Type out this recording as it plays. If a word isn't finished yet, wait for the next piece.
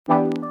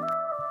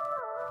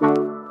Hi,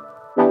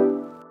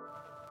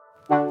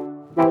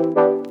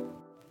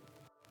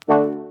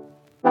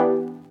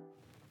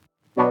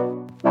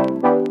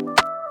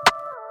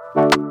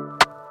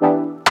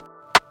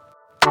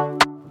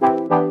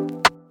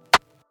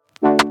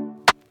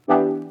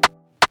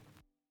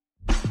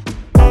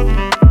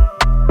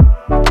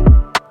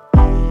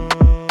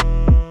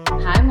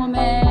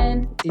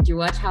 woman. Did you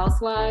watch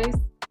Housewives?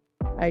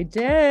 I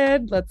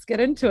did. Let's get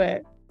into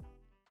it.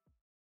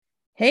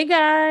 Hey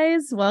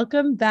guys,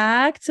 welcome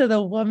back to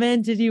the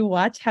Woman Did You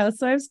Watch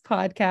Housewives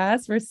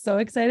podcast. We're so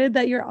excited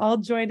that you're all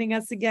joining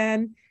us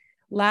again.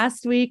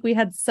 Last week, we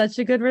had such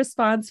a good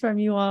response from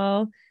you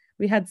all.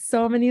 We had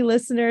so many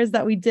listeners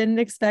that we didn't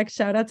expect.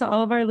 Shout out to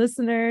all of our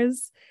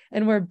listeners.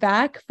 And we're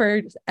back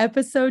for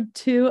episode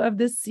 2 of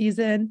this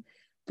season,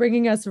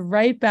 bringing us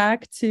right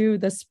back to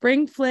the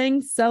Spring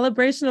Fling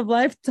Celebration of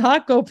Life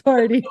taco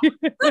party.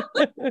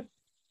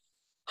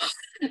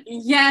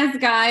 Yes,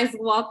 guys,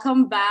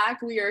 welcome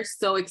back. We are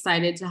so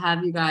excited to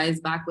have you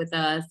guys back with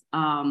us.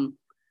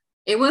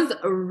 It was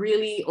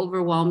really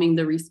overwhelming,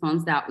 the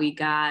response that we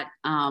got.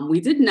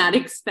 We did not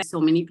expect so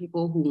many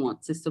people who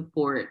want to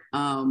support,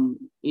 Dema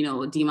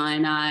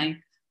and I.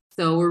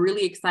 So we're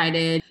really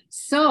excited.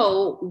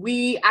 So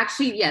we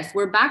actually, yes,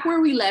 we're back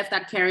where we left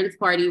at Karen's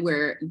party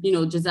where,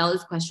 Giselle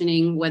is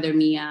questioning whether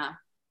Mia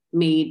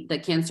made the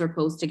cancer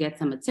post to get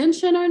some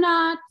attention or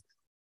not.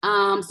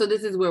 So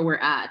this is where we're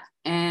at.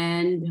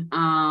 And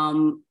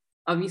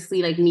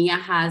obviously, like, Mia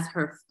has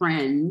her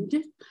friend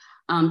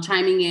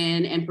chiming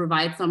in and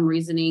provide some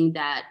reasoning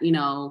that,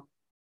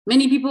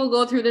 many people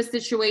go through this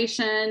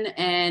situation,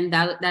 and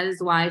that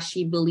is why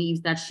she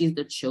believes that she's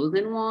the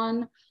chosen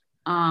one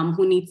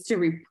who needs to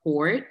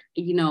report,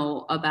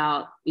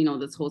 about,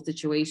 this whole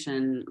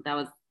situation. That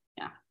was,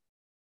 yeah.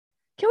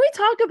 Can we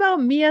talk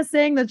about Mia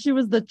saying that she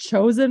was the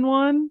chosen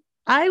one?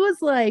 I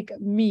was like,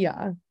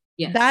 Mia,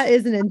 yes. That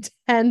is an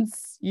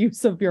intense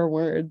use of your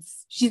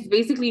words. She's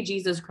basically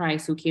Jesus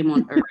Christ who came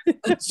on earth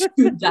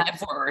to die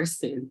for our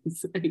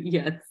sins.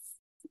 Yes.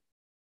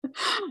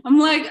 I'm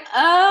like,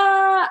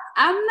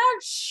 I'm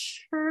not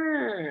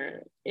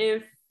sure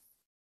if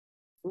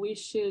we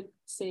should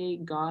say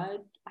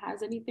God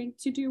has anything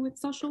to do with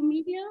social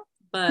media,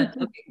 but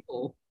okay,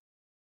 cool.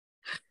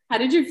 How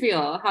did you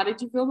feel? How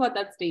did you feel about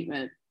that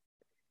statement?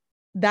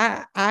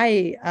 That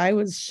I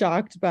was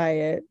shocked by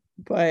it,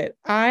 but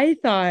I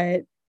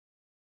thought,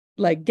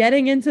 like,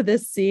 getting into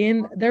this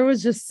scene, there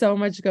was just so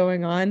much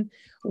going on.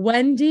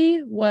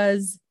 Wendy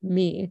was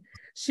me.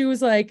 She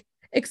was like,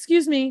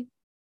 "Excuse me,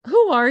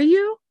 who are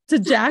you?" to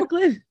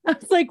Jacqueline. I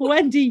was like,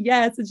 "Wendy,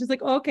 yes." And she's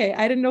like, "Okay,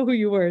 I didn't know who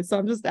you were, so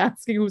I'm just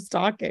asking who's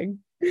talking."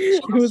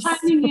 She was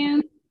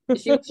chiming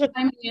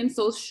in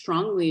so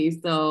strongly.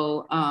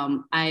 So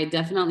I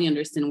definitely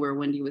understand where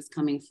Wendy was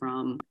coming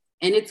from.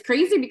 And it's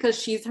crazy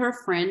because she's her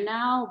friend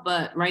now,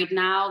 but right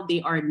now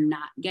they are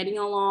not getting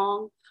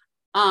along.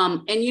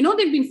 And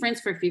they've been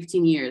friends for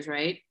 15 years,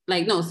 right?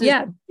 Like, no,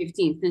 since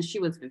 15, since she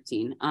was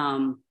 15.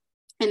 And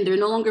they're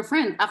no longer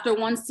friends after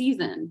one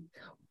season.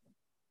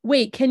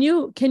 Wait, can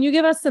you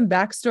give us some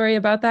backstory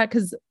about that?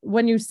 Because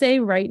when you say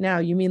right now,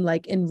 you mean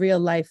like in real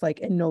life, like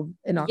in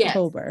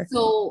October. Yes.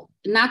 So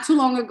not too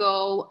long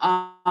ago,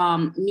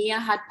 Mia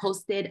had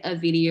posted a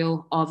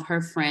video of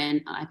her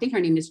friend. I think her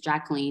name is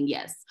Jacqueline.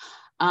 Yes.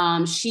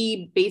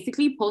 She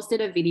basically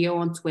posted a video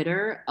on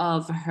Twitter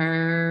of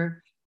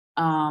her,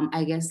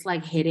 I guess,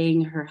 like,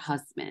 hitting her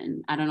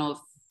husband. I don't know if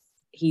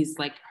he's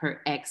like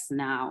her ex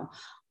now.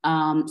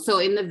 So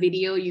in the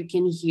video, you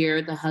can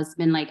hear the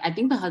husband, like, I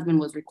think the husband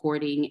was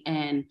recording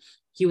and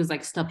he was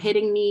like, "Stop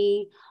hitting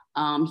me."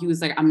 He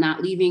was like, "I'm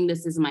not leaving.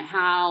 This is my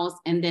house."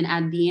 And then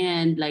at the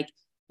end,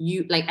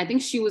 I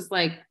think she was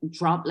like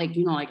dropped, like,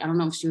 I don't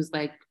know if she was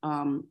like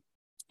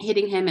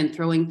hitting him and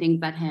throwing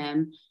things at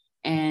him.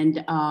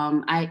 And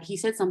he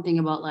said something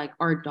about like,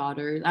 "Our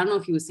daughter." I don't know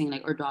if he was saying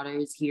like, "Our daughter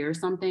is here" or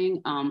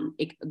something.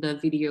 The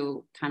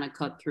video kind of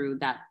cut through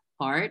that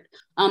part.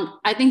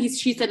 I think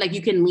she said like,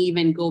 "You can leave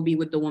and go be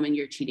with the woman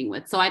you're cheating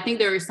with." So I think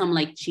there are some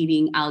like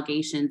cheating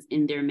allegations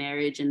in their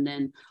marriage, and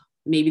then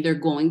maybe they're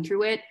going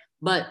through it.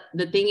 But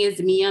the thing is,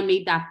 Mia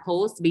made that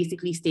post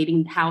basically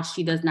stating how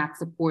she does not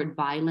support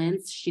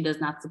violence. She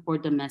does not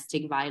support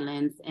domestic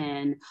violence,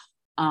 and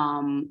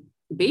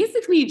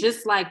basically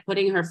just like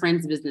putting her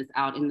friend's business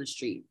out in the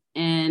street.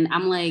 And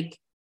I'm like,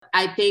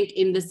 I think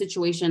in this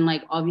situation,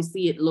 like,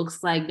 obviously it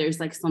looks like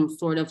there's like some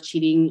sort of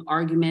cheating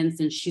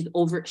arguments and she's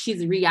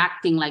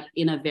reacting like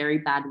in a very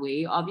bad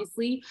way,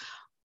 obviously.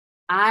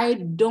 I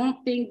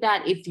don't think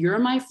that if you're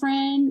my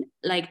friend,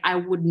 like, I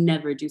would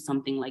never do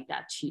something like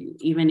that to you,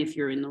 even if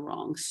you're in the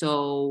wrong.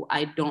 So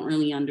I don't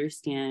really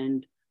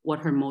understand what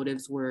her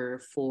motives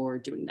were for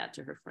doing that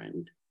to her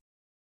friend.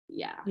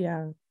 Yeah.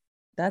 Yeah.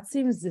 That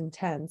seems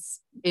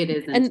intense. It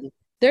is intense. And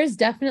there's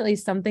definitely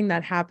something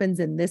that happens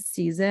in this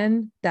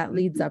season that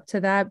leads up to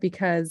that,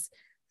 because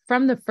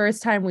from the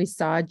first time we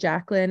saw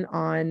Jacqueline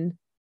on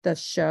the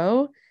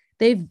show,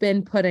 they've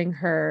been putting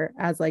her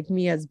as like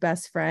Mia's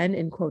best friend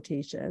in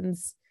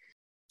quotations.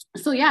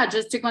 So yeah,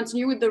 just to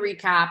continue with the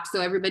recap.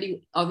 So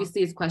everybody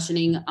obviously is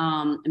questioning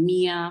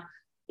Mia.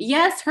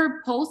 Yes,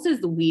 her post is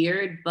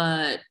weird,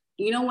 but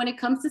you know, when it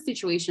comes to a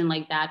situation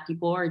like that,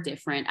 people are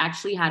different. I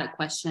actually had a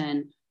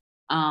question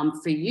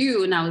for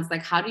you, and I was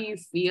like, how do you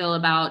feel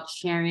about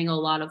sharing a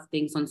lot of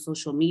things on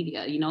social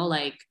media?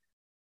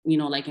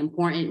 Like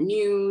important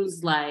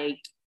news, like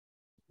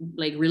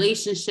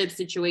relationship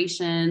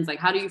situations. Like,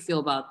 how do you feel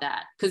about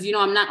that? Because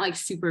I'm not like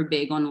super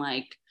big on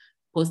like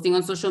posting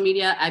on social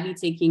media. I be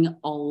taking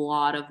a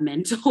lot of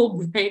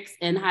mental breaks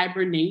and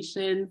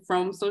hibernation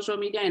from social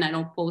media, and I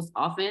don't post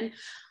often.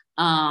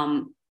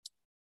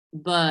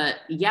 But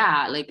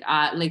yeah,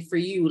 like for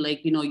you,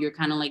 like, you're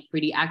kind of like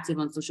pretty active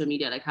on social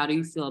media. Like, how do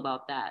you feel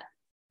about that?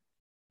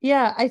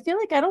 Yeah, I feel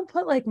like I don't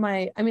put like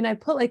I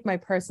put like my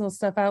personal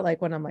stuff out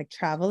like when I'm like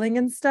traveling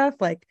and stuff,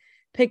 like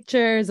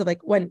pictures of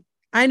like when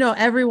I know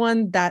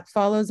everyone that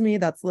follows me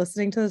that's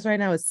listening to this right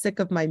now is sick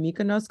of my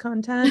Mykonos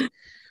content.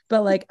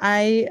 But like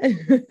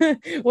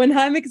when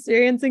I'm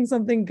experiencing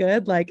something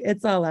good, like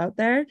it's all out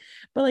there.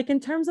 But like in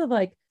terms of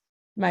like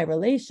my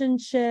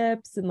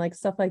relationships and like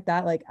stuff like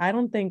that, like I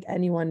don't think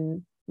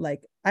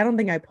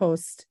I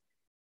post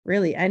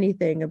really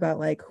anything about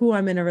like who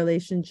I'm in a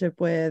relationship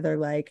with or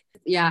like.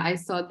 Yeah, I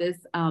saw this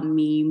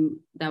meme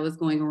that was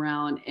going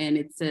around, and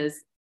it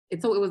says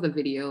it was a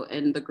video,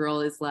 and the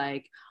girl is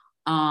like,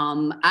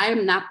 I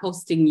am not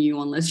posting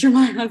you unless you're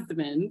my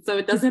husband. So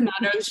it doesn't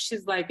matter if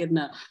she's like in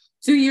the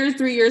 2 years,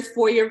 3 years,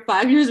 4 year,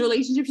 5 years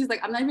relationship. She's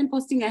like, I'm not even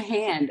posting a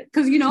hand.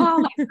 Cause you know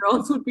how like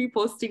girls would be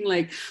posting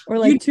like, or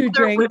like two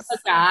drinks. A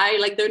guy,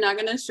 like they're not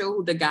gonna show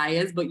who the guy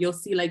is, but you'll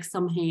see like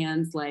some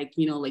hands, like,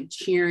 like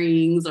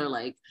cheerings or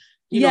like,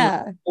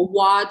 yeah, a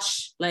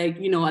watch, like,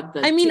 at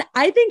the. I mean,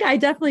 I think I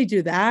definitely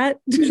do that.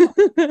 Like,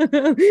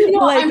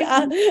 I've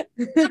done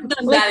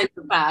that in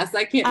the past.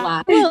 I can't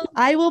lie.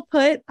 I will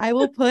put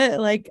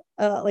like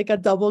a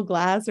double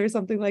glass or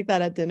something like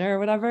that at dinner or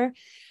whatever.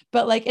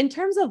 But like in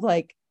terms of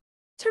like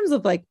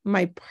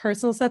my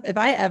personal stuff, if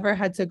I ever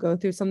had to go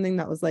through something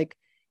that was like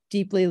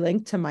deeply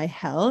linked to my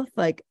health,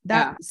 like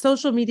that,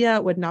 social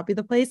media would not be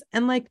the place.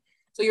 And like,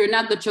 so you're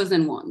not the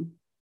chosen one.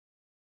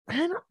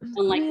 I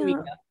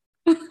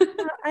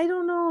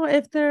don't know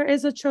if there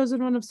is a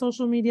chosen one of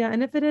social media.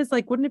 And if it is,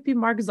 like, wouldn't it be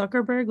Mark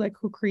Zuckerberg, like,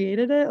 who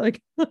created it?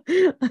 Like,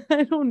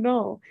 I don't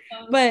know.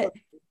 But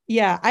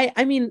yeah,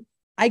 I mean,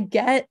 I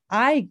get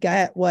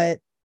what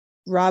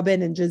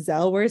Robyn and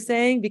Giselle were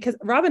saying, because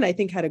Robyn, I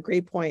think, had a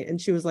great point. And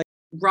she was like,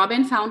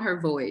 Robyn found her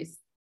voice.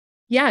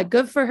 Yeah,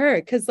 good for her.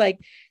 Cause like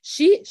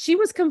she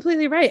was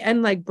completely right.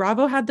 And like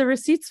Bravo had the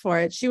receipts for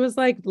it. She was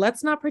like,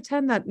 let's not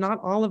pretend that not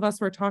all of us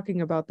were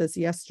talking about this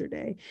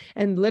yesterday.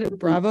 And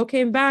Bravo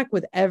came back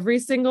with every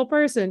single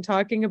person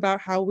talking about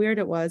how weird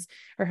it was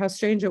or how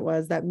strange it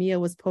was that Mia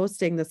was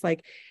posting this,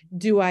 like,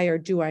 do I or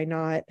do I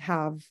not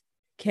have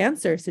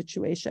cancer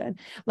situation.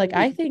 Like,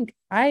 I think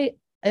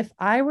if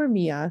I were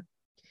Mia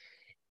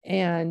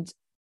and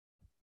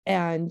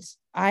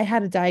I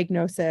had a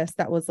diagnosis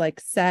that was like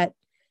set,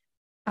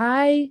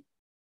 I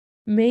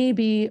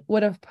maybe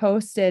would have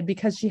posted,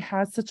 because she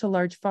has such a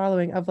large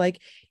following, of like,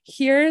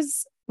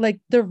 here's like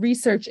the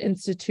research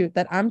institute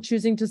that I'm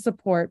choosing to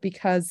support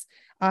because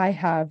I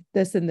have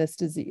this and this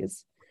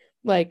disease.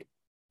 Like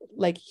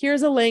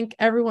here's a link,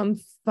 everyone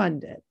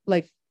fund it.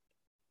 Like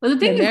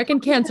the American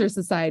Cancer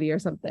Society or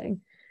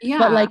something. Yeah.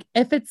 But like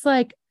if it's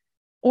like,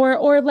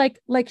 or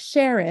like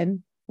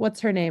Sharon,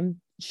 what's her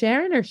name?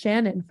 Sharon or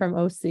Shannon from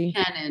OC?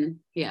 Shannon.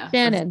 Yeah.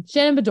 Shannon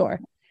Bedore.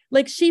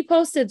 Like she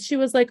posted, she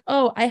was like,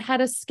 oh, I had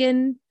a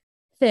skin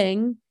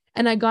thing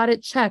and I got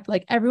it checked.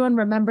 Like, everyone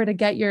remember to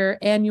get your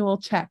annual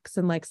checks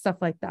and like stuff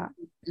like that.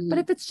 Mm-hmm. But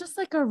if it's just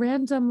like a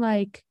random,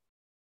 like,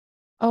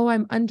 oh,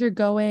 I'm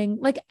undergoing,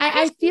 like,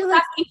 I feel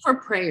like asking for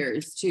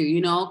prayers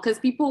too, because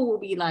people will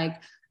be like,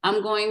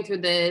 I'm going through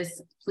this,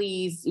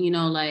 please,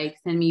 like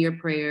send me your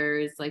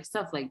prayers, like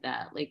stuff like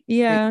that. Like,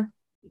 yeah.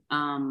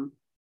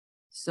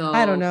 So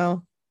I don't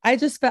know. I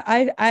just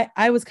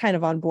I was kind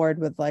of on board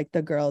with like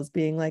the girls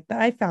being like that.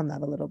 I found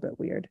that a little bit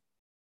weird.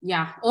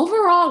 Yeah.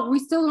 Overall, we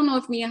still don't know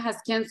if Mia has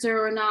cancer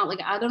or not.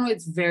 Like, I don't know.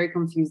 It's very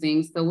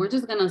confusing. So we're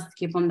just gonna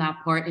skip on that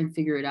part and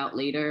figure it out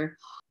later.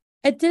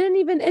 It didn't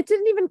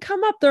even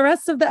come up the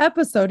rest of the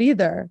episode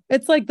either.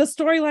 It's like the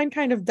storyline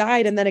kind of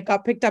died and then it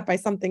got picked up by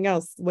something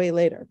else way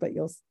later. But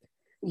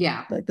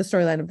like the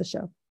storyline of the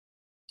show.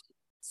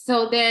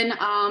 So then,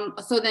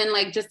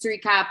 like, just to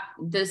recap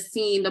the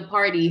scene, the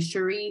party,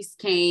 Charisse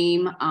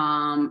came.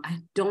 I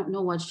don't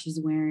know what she's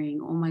wearing.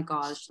 Oh my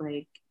gosh,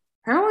 like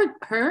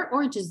her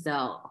or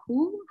Giselle,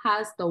 who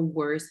has the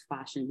worst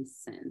fashion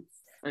sense?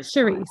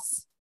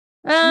 Charisse.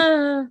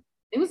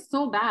 It was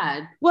so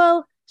bad.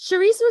 Well,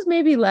 Charisse was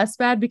maybe less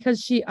bad because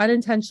she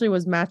unintentionally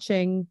was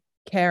matching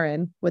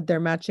Karen with their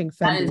matching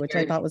Fendi, which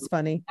I thought was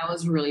funny. That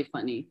was really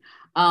funny.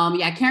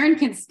 Yeah, Karen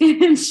can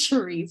stand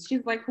Charisse.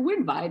 She's like, who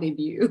invited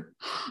you?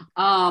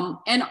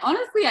 And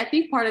honestly, I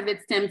think part of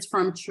it stems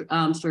from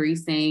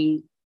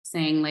Charisse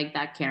saying like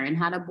that Karen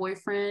had a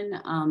boyfriend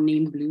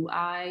named Blue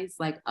Eyes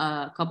like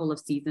a couple of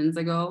seasons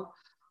ago.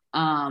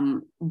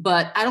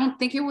 But I don't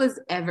think it was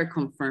ever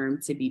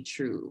confirmed to be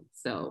true.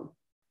 So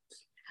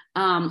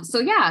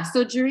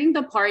during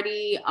the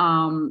party,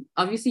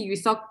 obviously you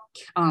saw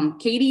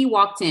Katie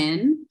walked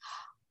in.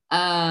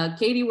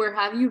 Katie, where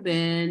have you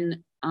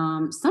been?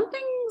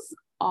 Something's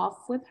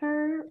off with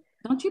her.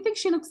 Don't you think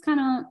she looks kind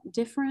of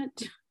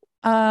different?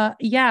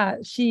 Yeah,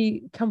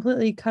 she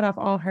completely cut off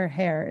all her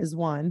hair is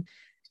one.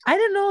 I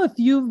don't know if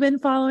you've been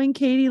following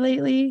Katie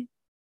lately.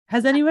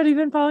 Has anybody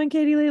been following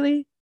Katie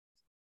lately?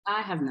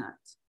 I have not.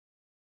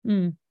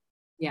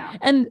 Yeah.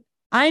 And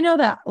I know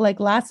that like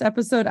last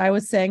episode, I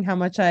was saying how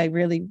much I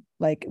really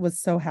like was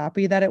so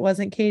happy that it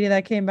wasn't Katie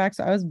that came back.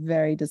 So I was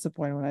very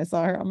disappointed when I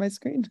saw her on my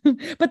screen.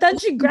 But then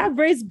she grabbed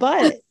Ray's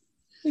butt.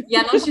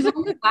 Yeah, no, she's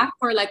only back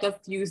for like a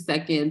few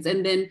seconds.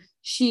 And then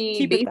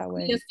she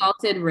basically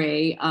assaulted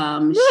Ray.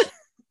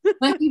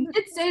 But he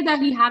did say that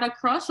he had a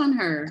crush on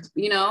her,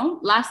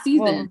 last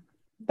season. Well,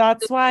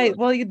 that's why,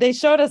 they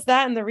showed us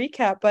that in the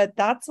recap, but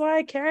that's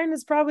why Karen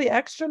is probably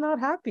extra not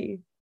happy.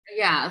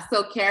 Yeah,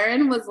 so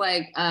Karen was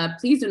like,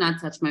 please do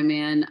not touch my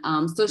man.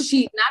 So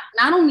she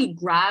not only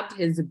grabbed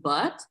his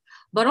butt,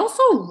 but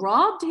also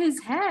robbed his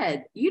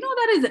head.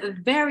 That is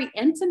very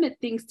intimate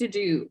things to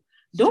do.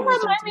 Don't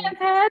rub my man's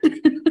head.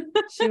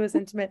 She was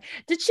intimate.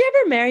 Did she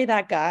ever marry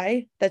that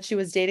guy that she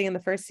was dating in the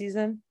first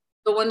season?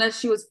 The one that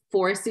she was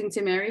forcing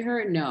to marry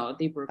her? No,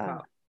 they broke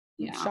up.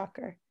 Yeah.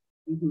 Shocker.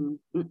 This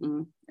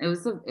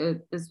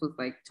was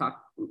like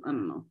talk. I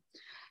don't know.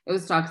 It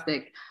was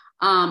toxic.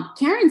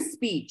 Karen's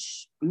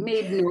speech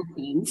made no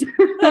sense.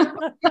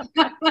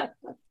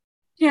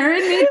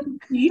 Karen made a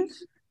speech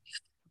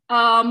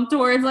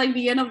towards like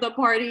the end of the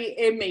party.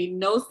 It made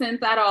no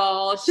sense at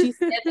all. She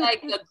said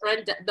like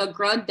the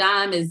Grand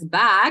Dame is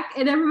back,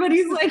 and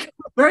everybody's like,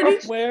 where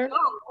did you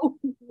go?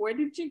 Where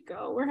did you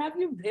go? Where have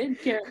you been,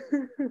 Karen?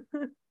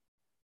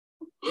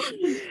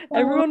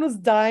 Everyone was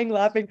dying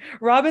laughing.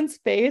 Robyn's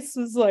face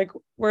was like,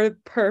 we're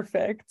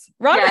perfect.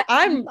 Robyn,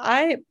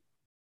 yeah.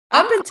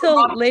 Up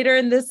until later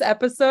in this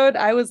episode,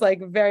 I was like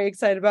very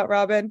excited about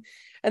Robyn.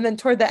 And then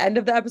toward the end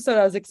of the episode,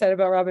 I was excited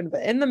about Robyn.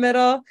 But in the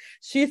middle,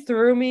 she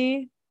threw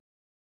me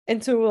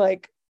into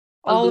like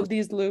all of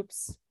these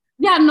loops.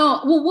 Yeah,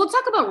 no, well, we'll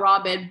talk about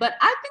Robyn, but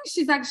I think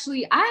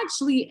I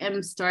actually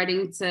am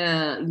starting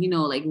to,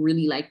 like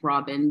really like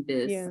Robyn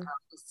this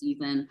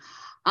season.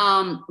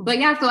 But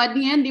yeah, so at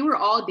the end, they were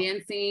all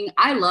dancing.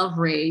 I love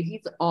Ray.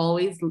 He's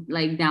always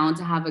like down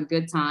to have a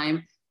good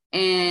time.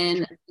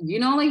 And,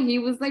 like he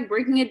was like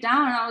breaking it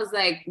down. And I was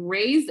like,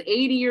 Ray's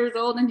 80 years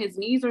old and his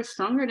knees are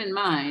stronger than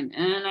mine.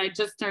 And I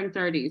just turned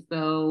 30.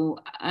 So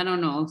I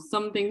don't know.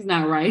 Something's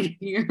not right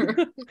here.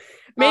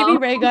 Maybe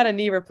Ray got a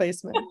knee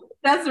replacement.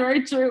 That's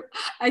very true.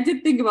 I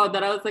did think about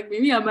that. I was like,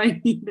 maybe I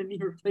might need a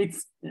knee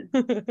replacement.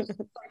 I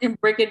can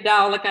break it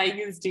down like I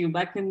used to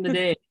back in the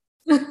day.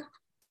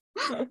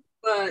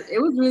 But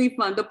it was really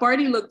fun. The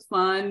party looked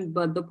fun,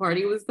 but the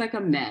party was like a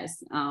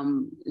mess.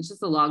 It's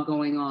just a lot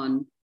going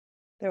on.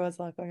 There was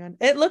a lot going on.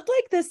 It looked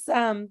like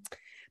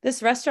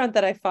this restaurant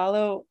that I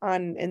follow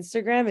on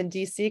Instagram in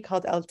DC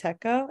called El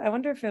Teco. I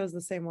wonder if it was the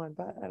same one,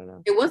 but I don't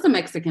know. It was a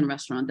Mexican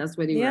restaurant. That's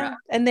where they were at.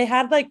 And they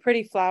had like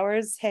pretty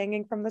flowers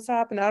hanging from the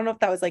top. And I don't know if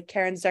that was like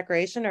Karen's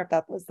decoration or if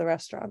that was the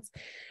restaurant's.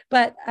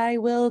 But I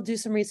will do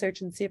some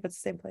research and see if it's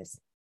the same place.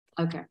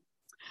 Okay.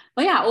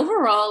 But yeah,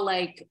 overall,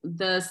 like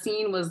the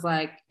scene was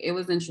like, it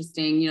was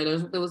interesting.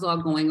 There was a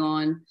lot going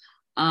on.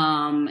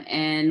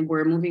 And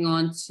we're moving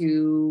on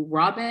to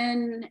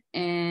Robyn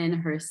and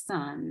her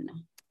son.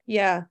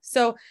 Yeah.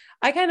 So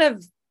I kind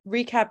of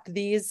recapped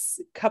these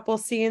couple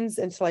scenes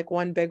into like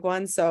one big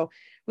one. So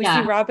we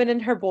see Robyn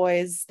and her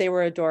boys. They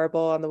were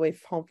adorable on the way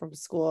home from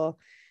school.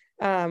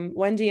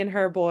 Wendy and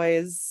her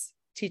boys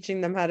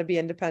teaching them how to be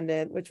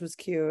independent, which was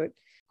cute.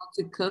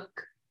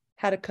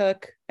 How to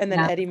cook. And then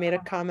Eddie made a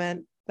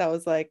comment that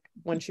was like,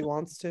 when she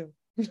wants to.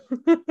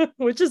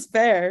 Which is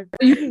fair.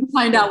 You can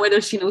find out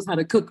whether she knows how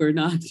to cook or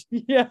not.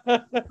 Yeah.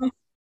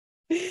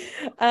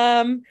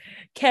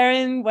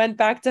 Karen went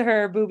back to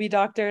her boobie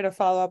doctor to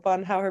follow up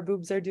on how her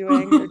boobs are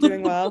doing. They're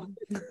doing well.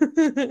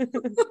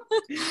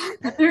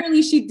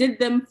 Apparently she did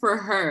them for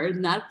her,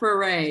 not for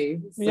Ray.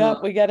 So.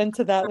 Yep, we get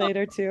into that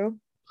later too.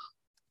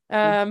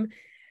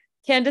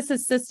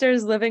 Candiace's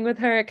sister's living with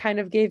her. It kind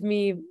of gave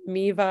me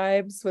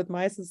vibes with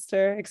my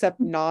sister,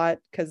 except not,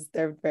 because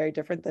they're very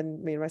different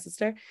than me and my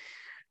sister.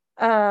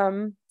 I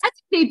think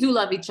they do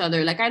love each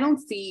other. Like I don't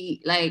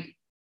see like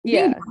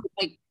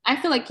like I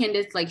feel like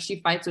Candiace, like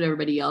she fights with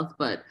everybody else,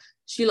 but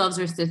she loves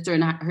her sister,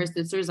 and her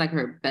sister is like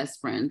her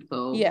best friend.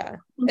 So yeah,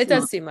 it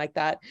does seem like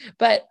that.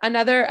 But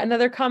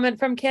another comment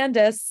from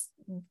Candiace,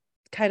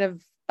 kind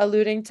of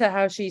alluding to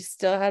how she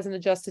still hasn't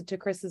adjusted to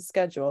Chris's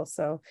schedule.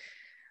 So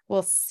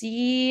we'll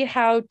see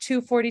how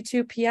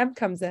 2:42 p.m.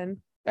 comes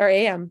in, or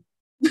a.m.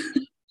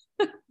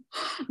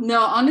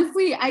 No,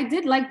 honestly, I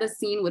did like the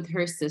scene with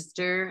her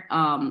sister.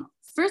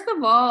 First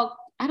of all,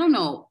 I don't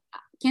know.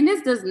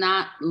 Candiace does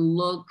not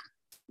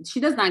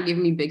give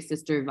me big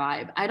sister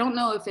vibe. I don't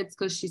know if it's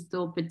because she's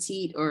still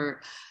petite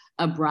or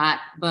a brat,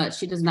 but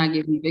she does not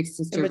give me big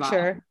sister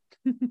vibe.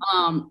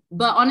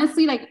 But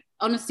honestly, like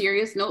on a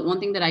serious note, one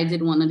thing that I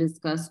did want to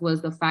discuss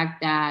was the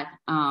fact that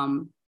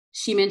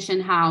she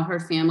mentioned how her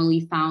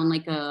family found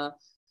like a,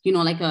 you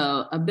know, like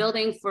a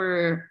building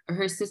for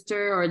her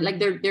sister, or like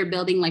they're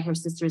building like her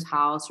sister's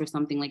house or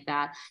something like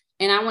that.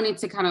 And I wanted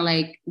to kind of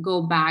like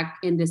go back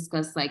and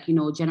discuss like, you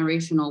know,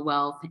 generational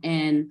wealth.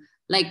 And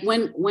like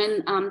when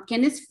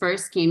Candiace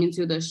first came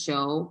into the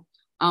show,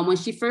 when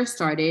she first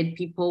started,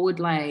 people would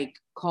like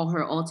call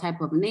her all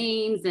type of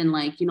names and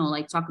like, you know,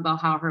 like talk about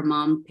how her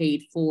mom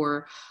paid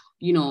for,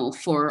 you know,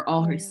 for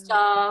all her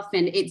stuff.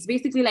 And it's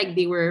basically like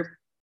they were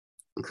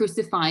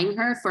crucifying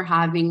her for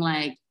having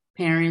like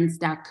parents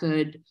that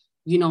could,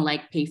 you know,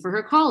 like pay for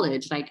her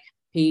college, like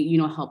pay, you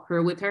know, help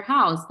her with her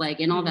house, like,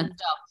 and all that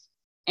stuff.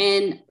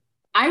 And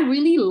I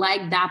really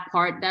like that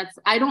part.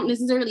 I don't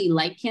necessarily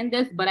like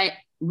Candiace, but I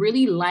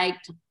really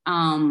liked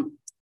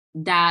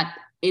that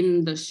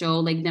in the show,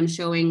 like them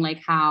showing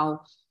like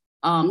how,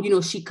 you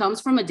know, she comes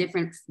from a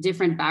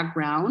different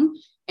background.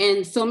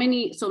 And so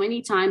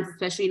many times,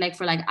 especially like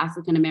for like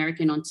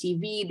African-American on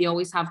TV, they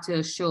always have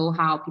to show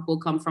how people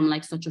come from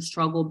like such a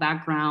struggle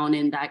background,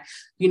 and that,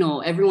 you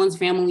know, everyone's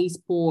family's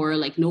poor,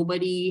 like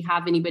nobody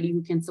have anybody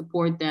who can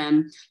support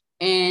them.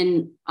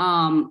 And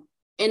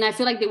I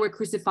feel like they were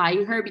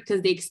crucifying her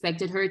because they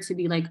expected her to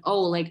be like,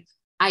 oh, like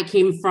I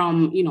came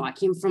from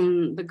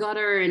the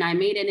gutter and I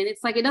made it. And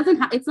it's like,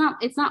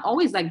 it's not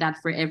always like that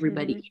for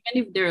everybody,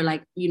 even if they're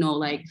like, you know,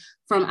 like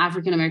from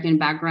African-American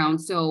background.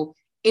 So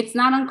it's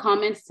not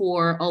uncommon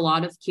for a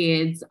lot of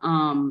kids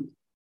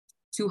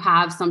to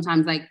have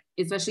sometimes like,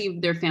 especially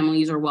if their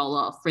families are well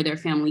off, for their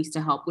families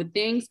to help with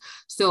things.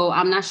 So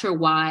I'm not sure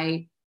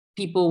why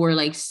people were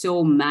like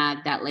so mad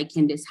that like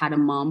Candiace had a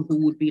mom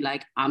who would be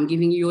like, I'm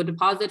giving you a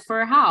deposit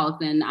for a house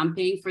and I'm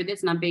paying for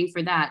this and I'm paying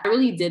for that. I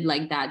really did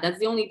like that. That's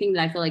the only thing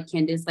that I feel like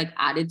Candiace like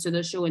added to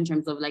the show in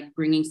terms of like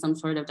bringing some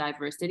sort of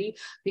diversity,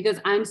 because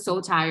I'm so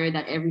tired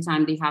that every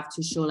time they have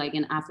to show like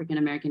an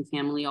African-American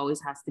family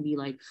always has to be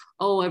like,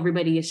 oh,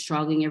 everybody is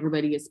struggling,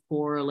 everybody is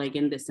poor, like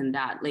in this and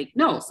that. Like,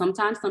 no,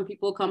 sometimes some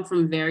people come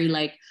from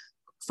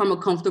from a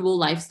comfortable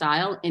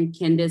lifestyle, and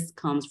Candiace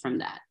comes from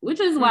that, which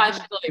is why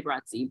she's a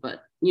bratzy,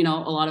 but you know,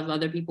 a lot of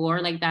other people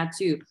are like that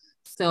too.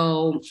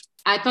 So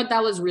I thought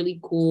that was really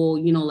cool,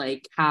 you know,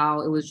 like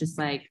how it was just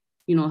like,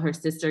 you know, her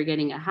sister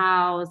getting a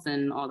house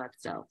and all that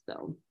stuff.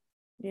 So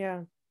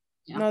yeah.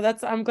 No,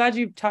 I'm glad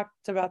you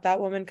talked about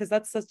that woman, because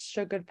that's such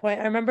a good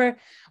point. I remember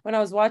when I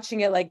was watching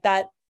it, like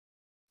that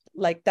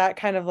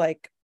kind of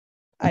like,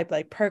 I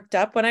like perked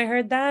up when I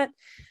heard that.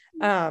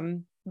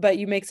 But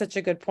you make such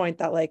a good point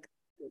that like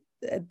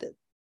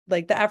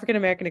the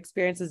African-American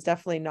experience is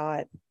definitely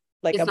not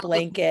like a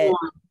blanket.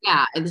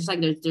 Yeah, it's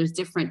like there's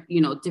different,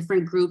 you know,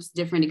 different groups,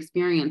 different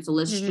experience. So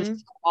let's just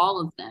show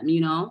all of them,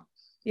 you know.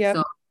 Yeah.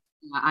 So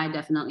I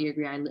definitely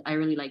agree. I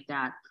really like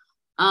that.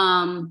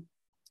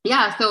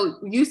 Yeah. So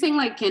you saying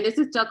like Candiace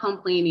is still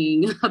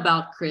complaining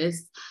about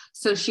Chris.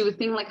 So she was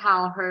saying like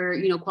how her,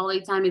 you know,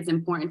 quality time is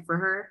important for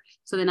her.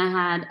 So then I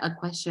had a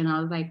question. I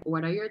was like,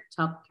 what are your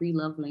top 3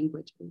 love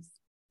languages?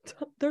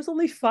 There's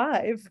only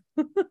 5.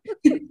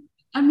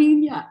 I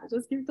mean, yeah,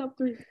 just give top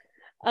 3.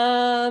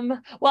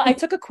 Well, I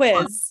took a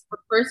quiz.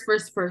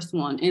 First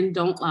one, and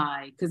don't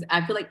lie, because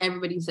I feel like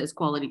everybody says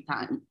quality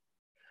time.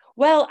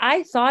 Well,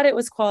 I thought it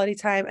was quality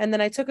time, and then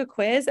I took a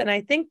quiz, and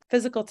I think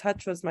physical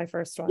touch was my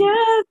first one.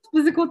 Yes,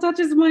 physical touch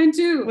is mine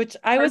too. Which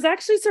I was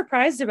actually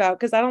surprised about,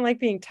 because I don't like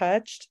being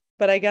touched,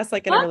 but I guess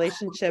like in a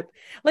relationship,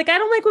 like I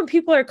don't like when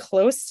people are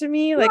close to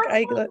me. Like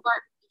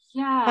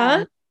yeah.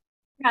 Huh?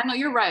 Yeah, no,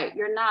 you're right.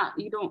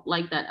 You don't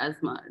like that as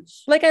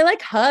much. Like I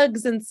like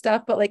hugs and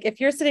stuff, but like if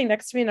you're sitting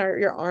next to me and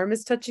your arm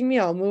is touching me,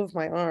 I'll move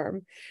my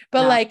arm.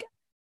 But like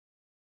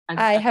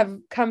I have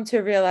come to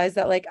realize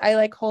that like I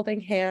like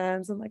holding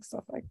hands and like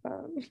stuff like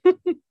that.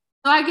 So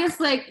I guess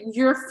like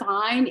you're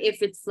fine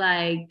if it's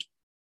like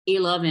a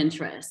love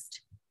interest.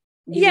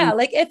 Yeah,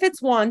 like if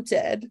it's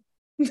wanted.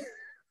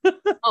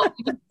 Oh,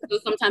 so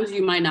sometimes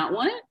you might not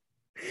want it?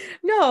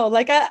 No,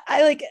 like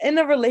I like in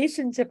a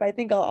relationship, I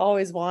think I'll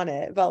always want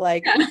it, but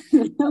like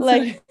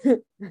like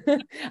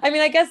I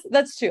mean, I guess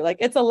that's true. Like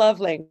it's a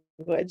love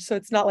language, so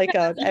it's not like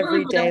a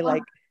everyday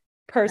like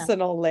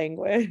personal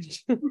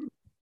language.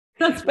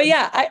 But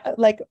yeah, I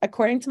like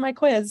according to my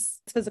quiz,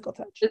 it's physical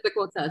touch.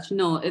 Physical touch.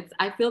 No,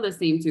 I feel the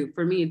same too.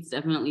 For me, it's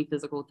definitely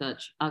physical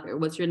touch. Okay,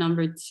 what's your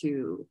number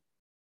 2?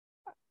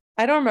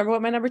 I don't remember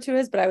what my number 2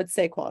 is, but I would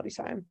say quality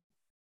time.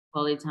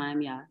 Quality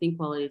time, yeah. I think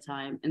quality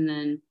time. And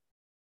then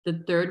the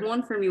third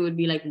one for me would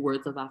be like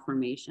words of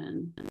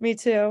affirmation. Me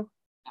too.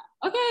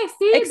 Okay,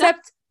 see?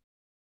 Except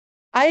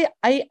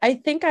I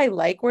think I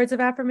like words of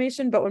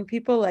affirmation, but when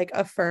people like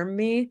affirm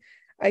me,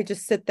 I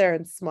just sit there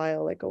and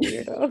smile like a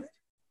weirdo.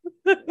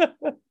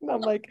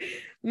 I'm like,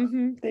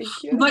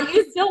 thank you. But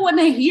you still want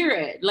to hear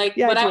it. Like,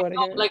 yeah, but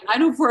I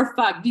know for a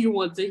fact you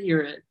want to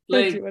hear it.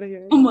 Like,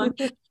 come on.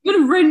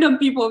 Even random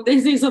people, if they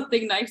say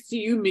something nice to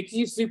you, makes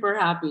you super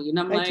happy. And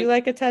I do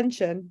like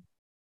attention.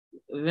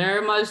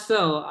 Very much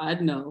so. I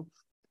know.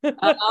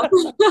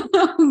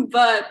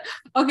 But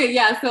okay,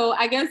 yeah. So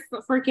I guess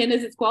for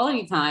Candiace, it's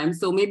quality time.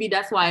 So maybe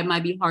that's why it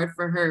might be hard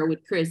for her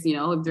with Chris,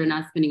 if they're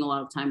not spending a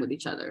lot of time with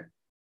each other.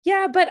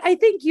 Yeah, but I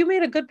think you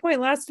made a good point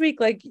last week.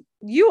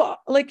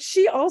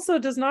 She also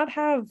does not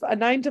have a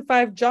 9 to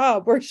 5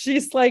 job where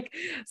she's like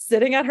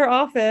sitting at her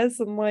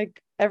office and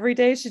like every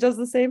day she does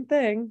the same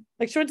thing.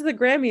 Like she went to the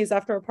Grammys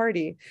after a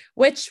party,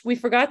 which we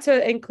forgot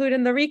to include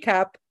in the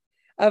recap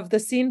of the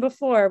scene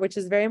before, which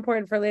is very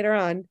important for later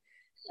on.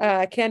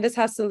 Candiace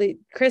has to leave.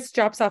 Chris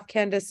drops off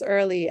Candiace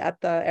early at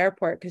the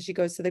airport because she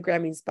goes to the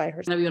Grammys by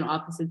herself. I'm gonna be on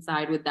the opposite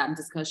side with that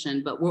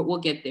discussion, but we'll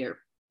get there.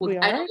 I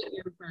know what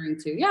you're referring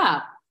to.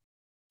 Yeah.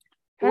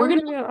 How are we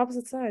gonna be on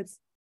opposite sides?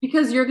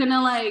 Because you're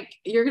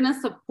gonna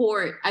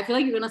support. I feel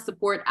like you're gonna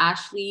support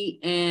Ashley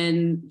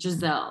and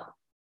Giselle.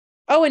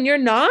 Oh, and you're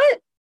not?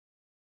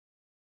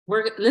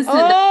 Listen.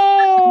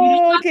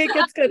 Oh, okay,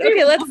 gets good.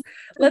 Okay,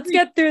 let's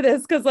get through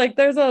this because like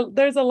there's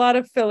a lot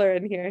of filler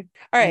in here.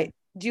 All right.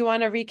 Do you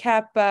want to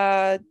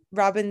recap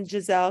Robyn,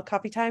 Giselle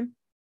coffee time?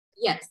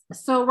 Yes.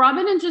 So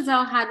Robyn and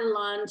Giselle had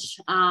lunch.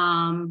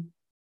 And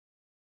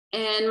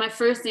my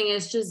first thing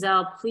is,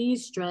 Giselle,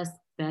 please dress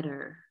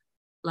better.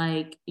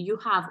 Like, you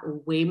have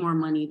way more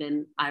money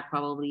than I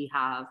probably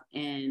have,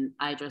 and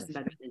I dress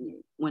better than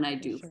you when I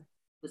do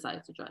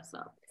decide to dress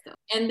up. So.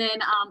 And then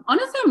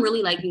honestly, I'm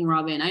really liking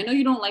Robyn. I know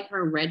you don't like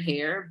her red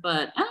hair,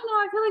 but I don't know,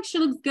 I feel like she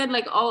looks good,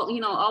 like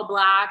all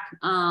black.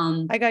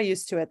 I got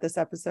used to it this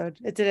episode.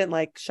 It didn't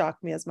like shock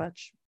me as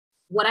much.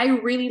 What I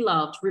really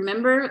loved,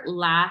 remember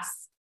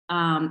last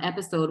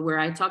episode where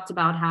I talked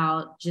about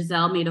how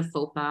Giselle made a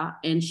faux pas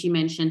and she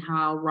mentioned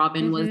how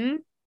Robyn was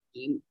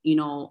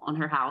on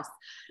her house.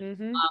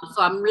 So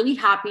I'm really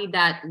happy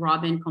that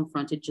Robyn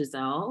confronted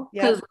Giselle,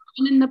 because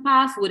Robyn in the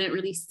past wouldn't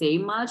really say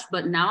much,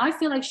 but now I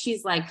feel like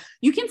she's like,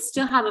 you can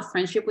still have a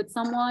friendship with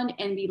someone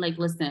and be like,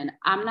 listen,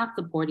 I'm not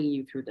supporting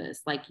you through this,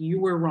 like you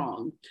were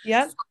wrong.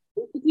 So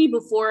basically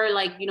before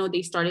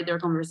they started their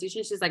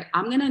conversation, she's like,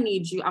 I'm gonna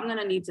need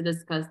to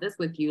discuss this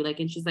with you, like,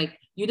 and she's like,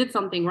 you did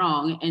something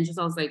wrong, and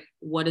Giselle's like,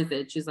 what is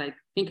it? She's like,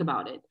 think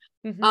about it.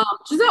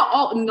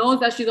 Giselle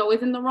knows that she's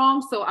always in the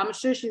wrong, so I'm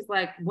sure she's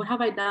like, what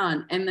have I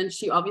done? And then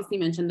she obviously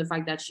mentioned the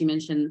fact that she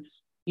mentioned,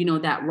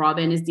 that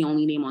Robyn is the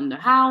only name on the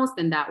house,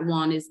 and that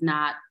Juan is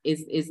not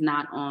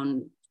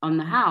on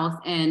the house.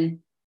 And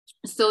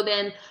so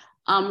then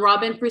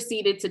Robyn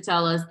proceeded to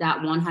tell us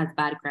that Juan has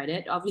bad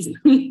credit,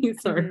 obviously.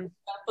 Sorry,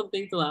 that's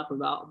something to laugh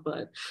about,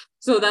 but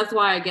so that's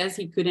why I guess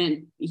he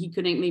couldn't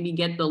maybe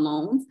get the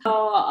loans.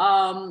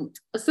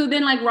 So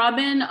then like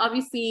Robyn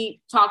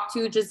obviously talked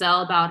to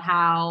Giselle about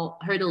how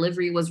her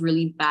delivery was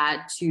really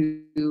bad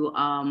to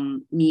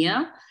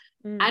Mia.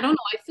 I don't know.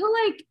 I feel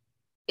like,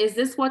 is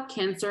this what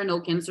cancer, no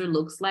cancer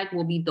looks like?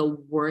 Will be the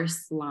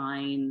worst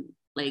line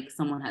like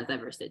someone has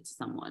ever said to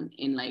someone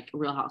in like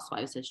Real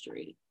Housewives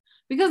history.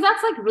 Because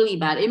that's like really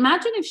bad.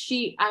 Imagine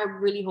if I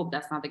really hope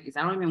that's not the case.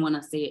 I don't even want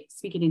to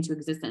speak it into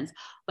existence.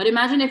 But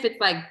imagine if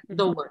it's like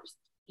the worst.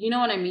 You know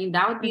what I mean?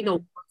 That would be the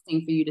worst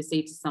thing for you to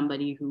say to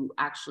somebody who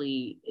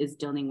actually is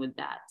dealing with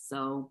that.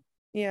 So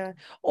yeah.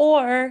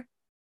 Or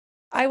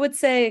I would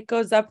say it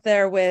goes up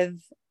there with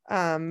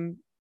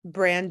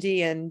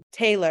Brandy and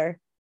Taylor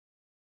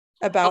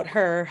about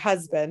her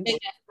husband.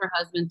 Her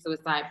husband's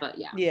suicide, but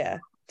yeah. Yeah.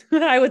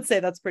 I would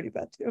say that's pretty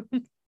bad too.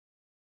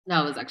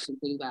 That was actually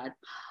pretty bad.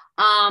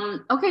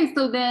 Okay,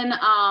 so then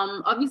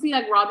obviously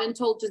like Robyn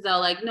told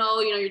Giselle, like, no,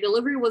 your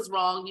delivery was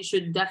wrong. You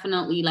should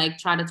definitely like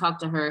try to talk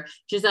to her.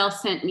 Giselle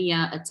sent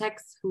Mia a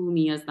text who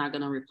Mia's not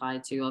gonna reply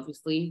to,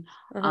 obviously.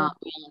 Mia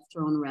left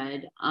her on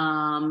red.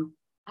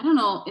 I don't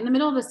know. In the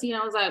middle of the scene,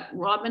 I was like,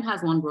 Robyn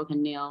has one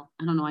broken nail.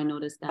 I don't know. I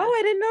noticed that. Oh,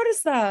 I didn't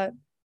notice that.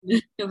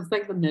 It was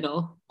like the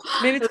middle.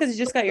 Maybe it's because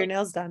you just got your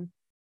nails done.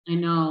 I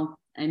know.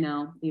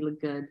 They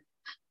look good.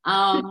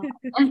 And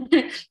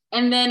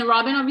then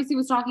Robyn obviously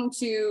was talking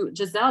to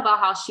Giselle about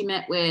how she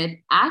met with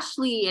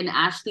Ashley, and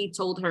Ashley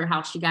told her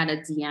how she got a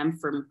DM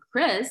from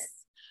Chris,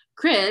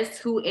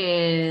 who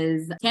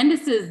is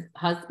Candiace's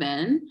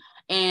husband.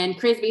 And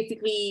Chris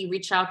basically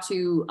reached out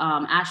to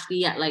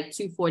Ashley at like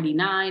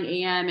 2:49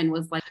 a.m. and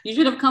was like, you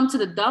should have come to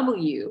the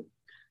W.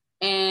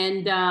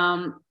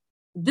 And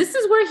this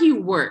is where he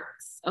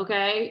works,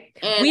 okay?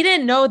 And we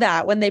didn't know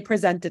that when they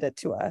presented it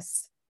to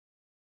us.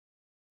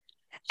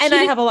 And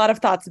I have a lot of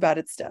thoughts about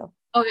it still.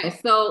 Okay,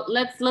 so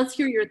let's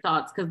hear your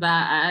thoughts, because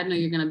I know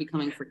you're going to be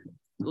coming for.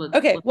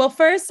 Well,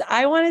 first,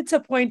 I wanted to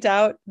point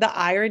out the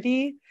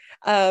irony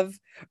of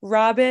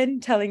Robyn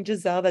telling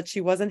Giselle that she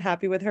wasn't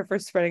happy with her for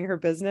spreading her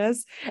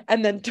business,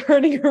 and then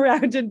turning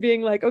around and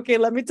being like, okay,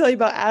 let me tell you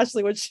about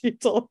Ashley, what she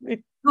told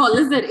me. No,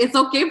 listen, it's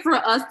okay for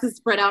us to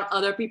spread out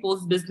other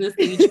people's business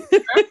to each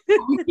other.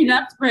 We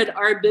cannot spread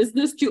our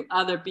business to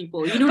other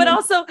people.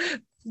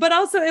 But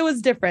also it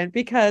was different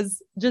because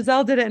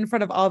Giselle did it in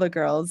front of all the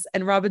girls,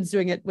 and Robyn's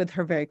doing it with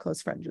her very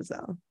close friend,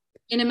 Giselle.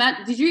 And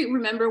did you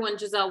remember when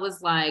Giselle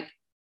was like,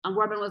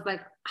 Robyn was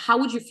like, how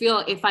would you feel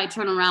if I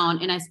turn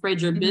around and I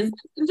spread your business?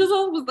 And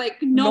Giselle was like,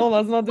 no,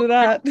 let's not do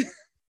that.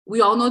 we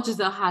all know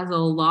Giselle has a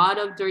lot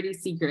of dirty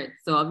secrets.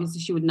 So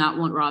obviously she would not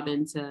want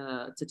Robyn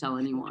to tell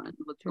anyone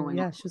what's going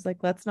on. She was like,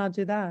 let's not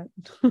do that.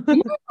 Can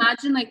you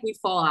imagine like we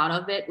fall out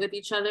of it with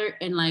each other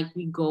and like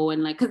we go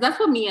and like, because that's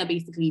what Mia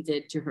basically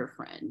did to her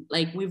friend.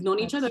 Like we've known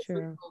each other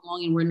for so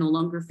long and we're no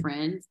longer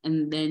friends.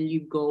 And then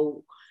you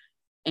go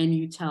and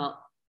you tell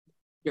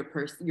your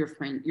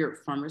friend, your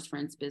farmer's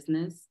friend's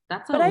business.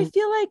 But I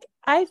feel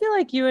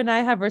like you and I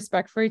have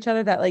respect for each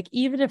other, that like,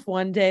 even if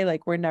one day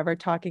like we're never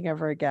talking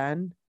ever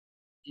again.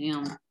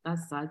 Damn,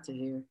 that's sad to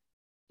hear.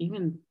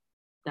 Even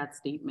that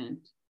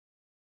statement.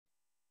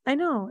 I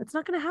know it's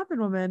not going to happen,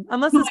 woman,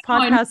 unless this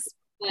podcast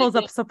pulls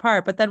us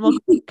apart, but then we'll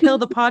kill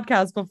the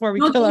podcast before we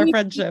kill our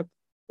friendship.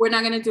 We're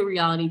not going to do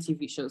reality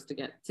TV shows to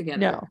get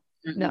together.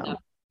 No.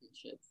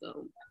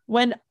 So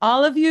when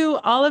all of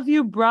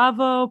you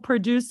Bravo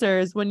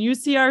producers, when you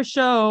see our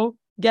show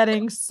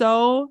getting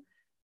so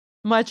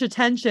much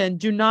attention,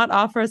 do not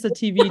offer us a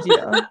TV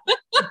deal.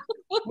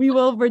 We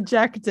will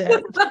reject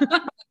it.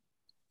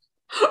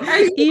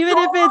 Even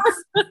if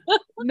it's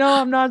no,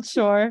 I'm not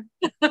sure.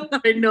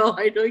 I know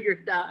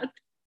you're not.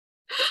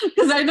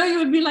 Because I know you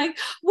would be like,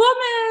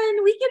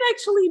 woman, we can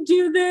actually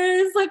do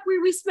this. Like, we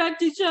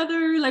respect each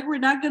other. Like, we're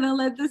not gonna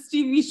let this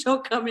TV show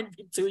come in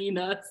between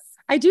us.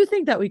 I do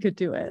think that we could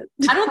do it.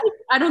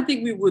 I don't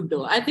think we would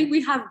though. I think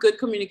we have good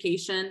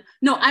communication.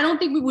 No, I don't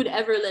think we would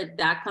ever let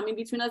that come in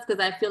between us,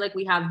 because I feel like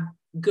we have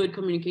good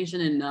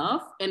communication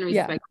enough and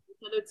respect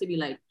each other to be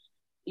like,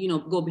 you know,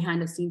 go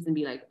behind the scenes and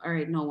be like, all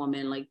right, no,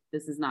 woman, like,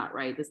 this is not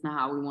right. This is not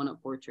how we want to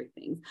portray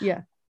things.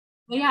 Yeah.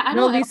 But yeah, I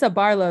know Lisa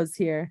Barlow's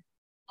here.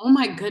 Oh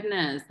my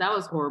goodness, that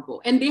was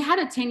horrible. And they had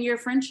a 10-year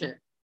friendship.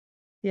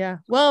 Yeah.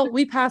 Well,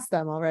 we passed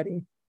them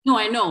already. No,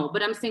 I know,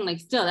 but I'm saying like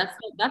still,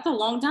 that's a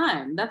long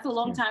time. That's a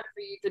long time for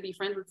you to be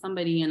friends with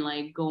somebody and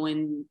like go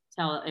and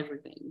tell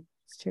everything.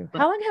 It's true. But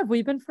how long have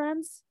we been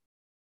friends?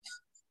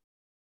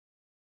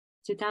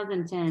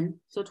 2010.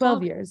 So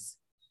 12 years.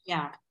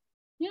 Yeah.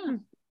 Yeah.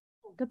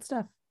 Good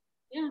stuff.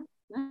 Yeah.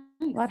 Nice.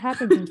 A lot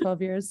happens in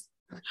 12 years.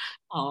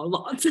 Oh, a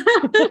lot. Can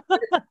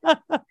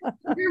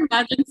you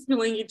imagine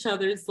spilling each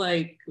other's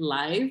like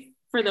life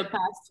for the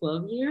past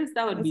 12 years?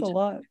 That would be a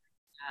lot.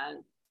 Sad.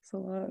 It's a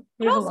lot.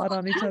 We have a lot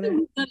on each other.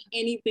 Done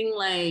anything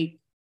like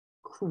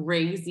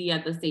crazy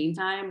at the same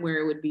time where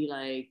it would be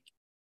like,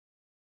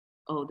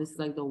 oh, this is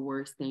like the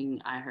worst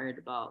thing I heard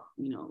about,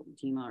 you know,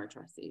 Dema or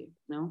Tressie.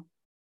 No?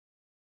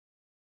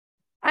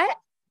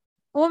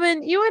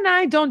 Woman, you and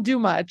I don't do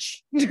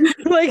much.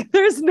 Like,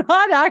 there's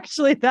not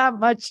actually that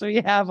much we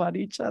have on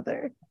each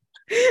other.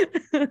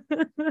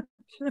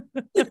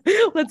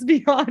 Let's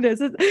be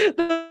honest.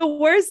 The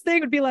worst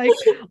thing would be like,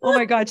 oh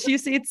my God, she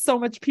used to eat so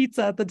much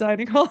pizza at the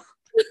dining hall.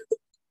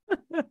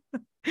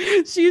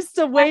 We used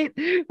to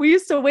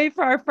wait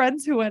for our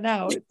friends who went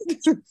out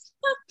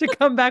to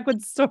come back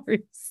with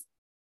stories.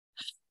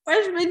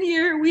 Freshman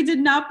year, we did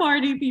not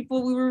party,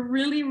 people. We were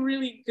really,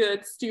 really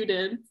good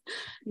students.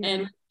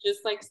 And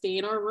just like stay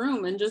in our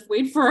room and just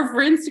wait for our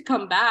friends to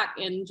come back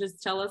and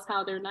just tell us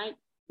how their night,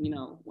 you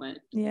know, went.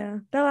 Yeah,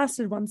 that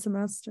lasted one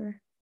semester.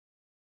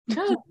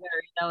 That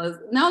was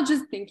now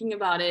just thinking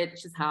about it,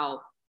 just how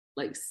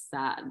like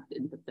sad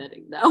and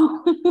pathetic that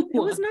was. It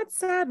was not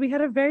sad. We had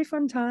a very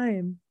fun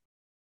time.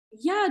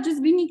 Yeah,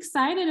 just being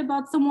excited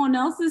about someone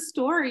else's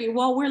story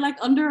while we're like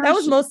under. That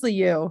was mostly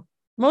you.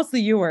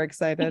 Mostly you were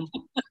excited.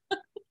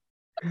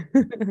 All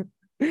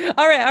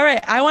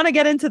right. I want to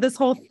get into this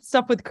whole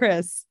stuff with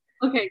Chris.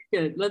 Okay,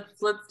 good.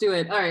 Let's do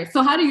it. All right.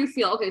 So how do you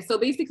feel? Okay, so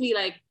basically,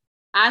 like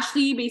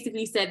Ashley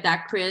basically said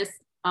that Chris,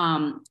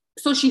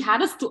 so she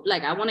had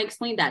like, I want to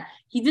explain that.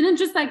 He didn't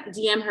just like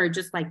DM her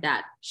just like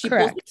that. She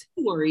posted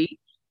a story.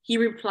 He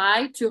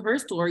replied to her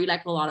story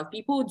like a lot of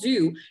people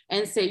do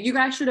and say, you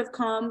guys should have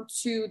come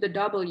to the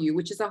W,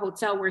 which is a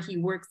hotel where he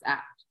works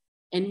at.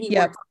 And he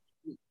works.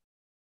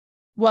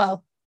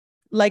 Well,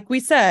 like we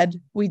said,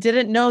 we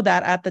didn't know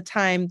that at the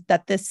time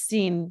that this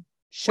scene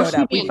showed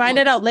up. We find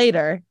it out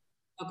later.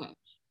 Okay.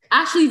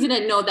 Ashley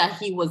didn't know that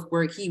he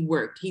worked. He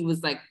worked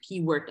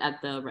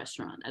at the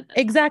restaurant.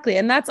 Exactly.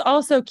 And that's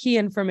also key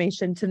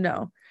information to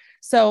know.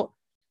 So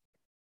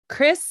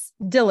Chris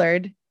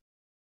Dillard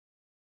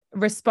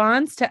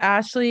responds to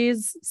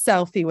Ashley's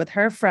selfie with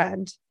her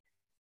friend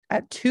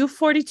at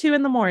 2:42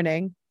 in the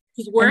morning.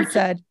 He's working. And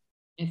said,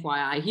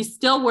 FYI, he's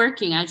still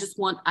working. I just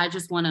want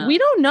to. We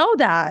don't know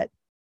that.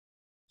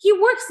 He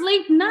works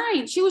late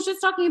night. She was just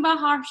talking about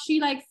how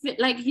she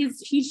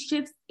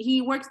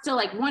he works till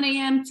like 1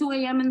 a.m., 2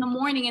 a.m. in the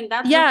morning. And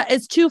that's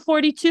it's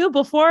 2:42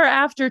 before or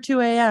after 2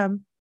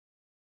 a.m.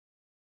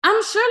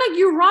 I'm sure like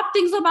you wrap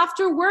things up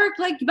after work.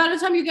 Like by the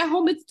time you get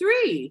home, it's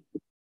 3.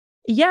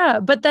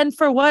 Yeah. But then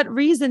for what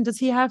reason does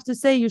he have to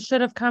say you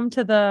should have come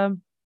here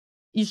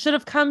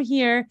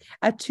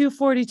at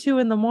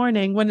 2:42 in the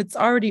morning when it's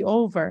already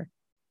over?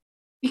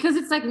 Because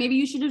it's like, maybe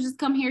you should have just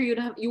come here.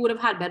 You would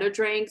have had better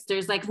drinks.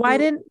 There's like, why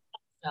didn't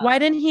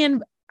he?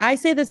 I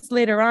say this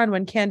later on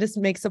when Candiace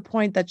makes a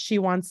point that she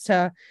wants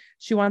to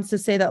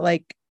say that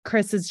like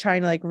Chris is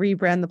trying to like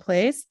rebrand the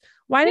place.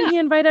 Why didn't he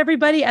invite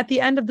everybody at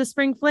the end of the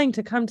spring fling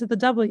to come to the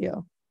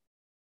W?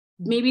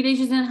 maybe they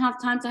just didn't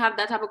have time to have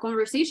that type of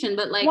conversation.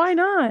 But like, why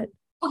not?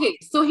 Okay,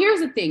 so here's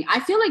the thing. I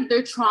feel like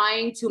they're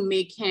trying to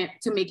make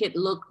it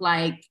look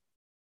like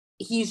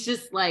he's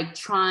just like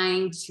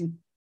trying to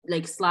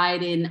like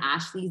slide in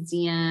Ashley's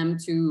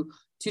DM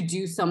to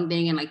do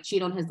something and like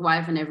cheat on his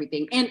wife and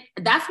everything. And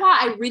that's why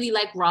I really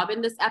like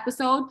Robyn this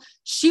episode.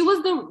 She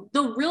was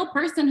the real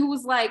person who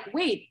was like,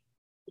 wait,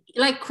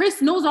 like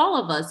Chris knows all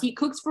of us. He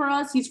cooks for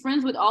us. He's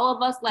friends with all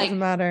of us. Like, doesn't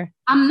matter.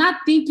 I'm not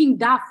thinking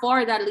that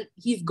far that like,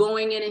 he's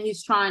going in and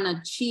he's trying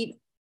to cheat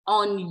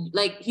on,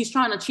 like, he's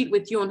trying to cheat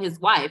with you and his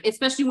wife,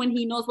 especially when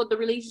he knows what the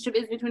relationship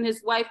is between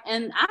his wife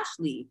and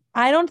Ashley.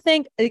 I don't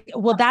think,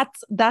 well,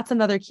 that's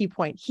another key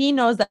point. He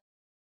knows that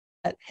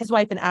his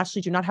wife and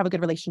Ashley do not have a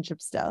good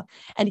relationship still.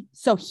 And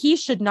so he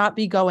should not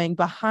be going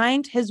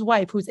behind his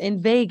wife, who's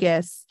in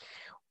Vegas,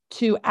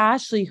 to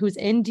Ashley, who's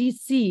in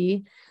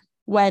DC,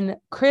 when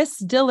Chris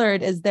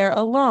Dillard is there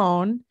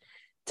alone,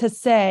 to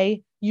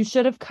say, you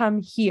should have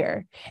come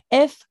here.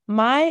 I'm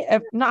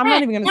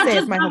not even going to say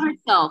it's my husband.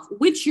 Herself,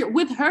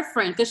 with her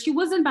friend, because she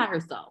wasn't by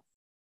herself.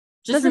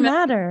 Doesn't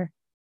matter.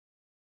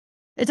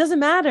 It doesn't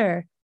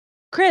matter.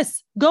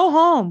 Chris, go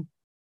home.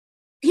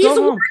 He's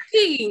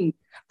working.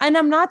 And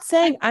I'm not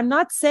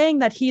saying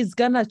that he's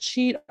gonna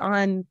cheat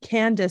on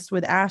Candiace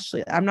with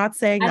Ashley. I'm not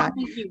saying that.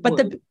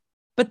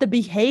 But the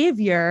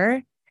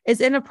behavior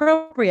is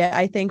inappropriate,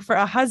 I think, for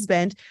a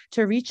husband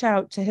to reach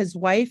out to his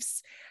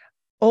wife's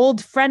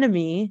old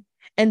frenemy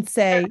and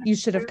say, you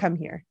should have come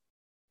here.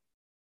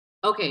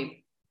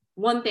 Okay.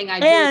 One thing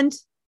and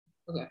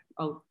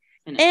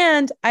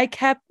I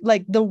kept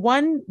like the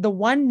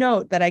one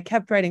note that I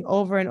kept writing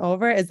over and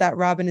over is that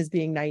Robyn is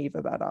being naive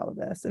about all of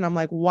this. And I'm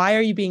like, why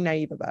are you being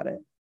naive about it?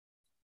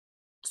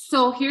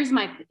 So here's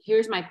my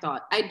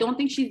thought. I don't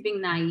think she's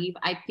being naive.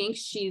 I think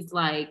she's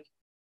like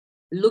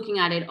looking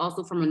at it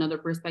also from another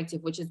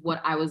perspective, which is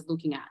what I was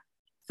looking at.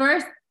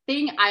 First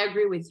thing, I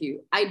agree with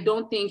you. I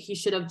don't think he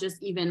should have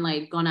just even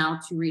like gone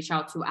out to reach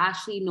out to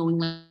Ashley, knowing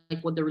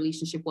like what the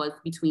relationship was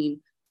between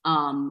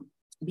him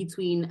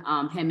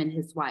and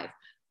his wife.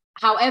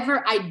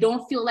 However, I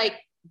don't feel like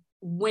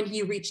when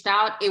he reached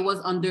out, it was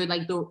under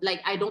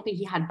I don't think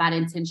he had bad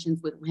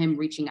intentions with him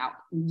reaching out.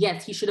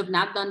 Yes, he should have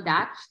not done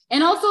that.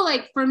 And also,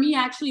 like, for me,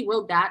 I actually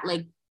wrote that,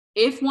 like,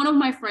 if one of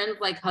my friends,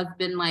 like,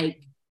 husband,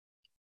 like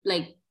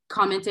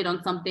commented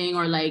on something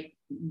or like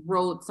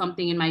wrote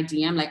something in my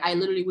DM, like, I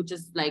literally would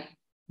just like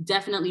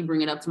definitely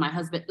bring it up to my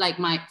husband, like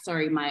my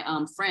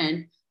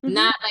friend,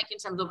 not like in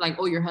terms of like,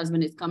 oh, your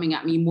husband is coming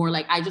at me, more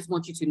like, I just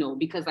want you to know,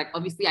 because like,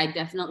 obviously I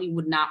definitely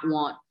would not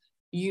want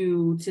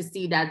you to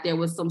see that there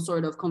was some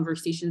sort of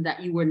conversation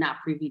that you were not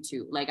privy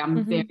to. Like,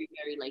 I'm very,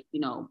 very like, you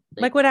know,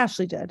 like what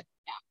Ashley did.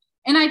 Yeah.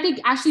 And I think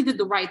Ashley did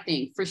the right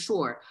thing for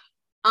sure.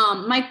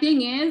 My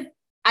thing is,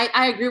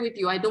 I agree with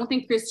you. I don't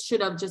think Chris should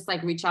have just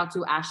like reached out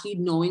to Ashley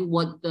knowing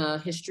what the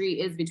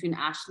history is between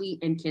Ashley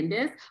and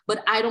Candiace,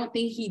 but I don't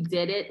think he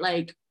did it.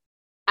 Like,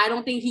 I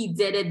don't think he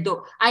did it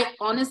though. I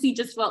honestly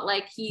just felt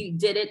like he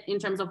did it in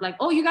terms of like,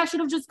 oh, you guys should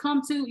have just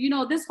come to, you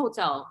know, this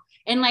hotel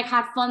and like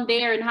have fun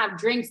there and have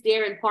drinks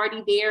there and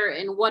party there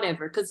and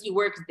whatever, because he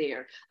works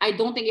there. I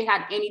don't think it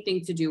had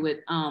anything to do with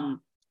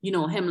you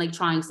know, him like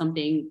trying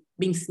something,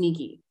 being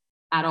sneaky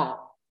at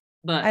all.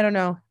 But I don't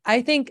know.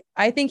 I think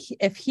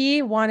if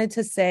he wanted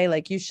to say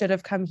like, you should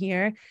have come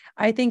here,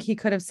 I think he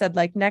could have said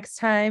like, next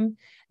time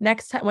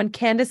when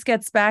Candiace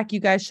gets back, you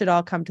guys should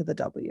all come to the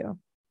W.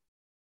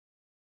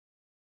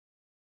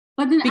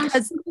 But then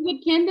because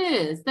with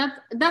Candiace,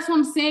 that's what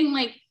I'm saying.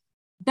 Like,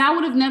 that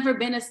would have never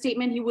been a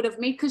statement he would have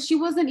made, because she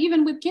wasn't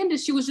even with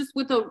Candiace.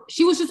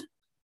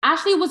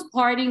 Ashley was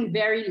partying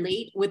very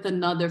late with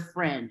another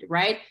friend,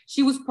 right?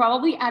 She was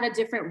probably at a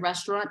different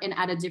restaurant and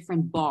at a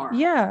different bar.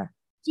 Yeah.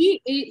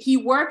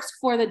 He works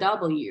for the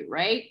W,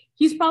 right?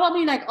 He's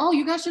probably like, oh,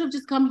 you guys should have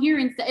just come here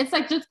instead. It's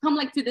like, just come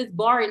like to this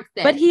bar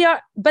instead.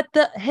 But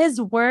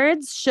his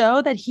words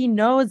show that he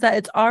knows that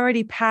it's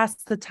already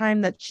past the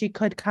time that she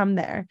could come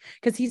there,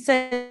 because he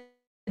said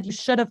you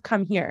should have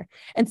come here.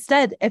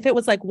 Instead, if it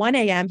was like 1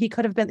 a.m., he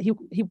could have been, he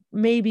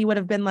maybe would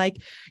have been like,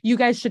 you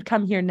guys should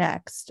come here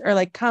next, or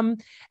like come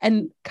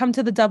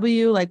to the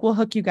W, like we'll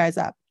hook you guys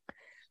up.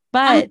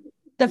 But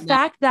the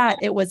fact that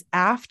it was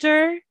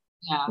after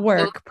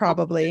work,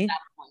 probably,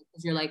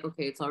 because you're like,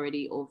 okay, it's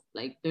already over.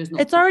 Like,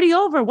 it's already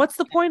over. What's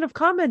the point of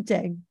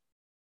commenting?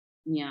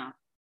 Yeah,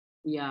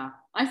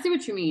 I see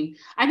what you mean.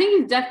 I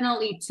think he's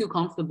definitely too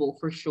comfortable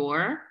for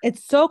sure.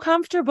 It's so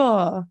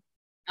comfortable.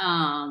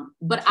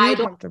 But I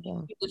don't think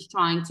he was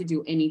trying to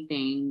do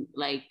anything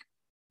like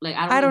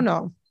I don't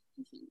know.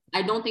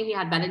 I don't think he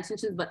had bad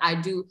intentions, but I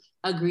do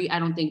agree. I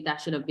don't think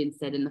that should have been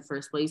said in the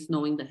first place,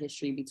 knowing the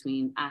history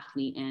between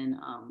Ashley and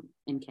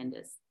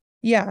Candiace.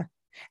 Yeah.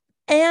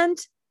 And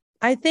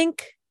I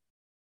think,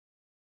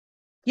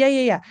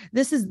 yeah.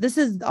 This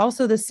is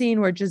also the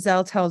scene where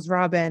Giselle tells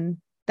Robyn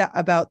that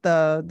about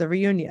the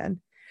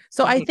reunion.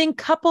 So I think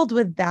coupled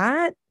with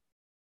that,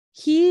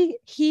 he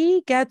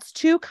gets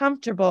too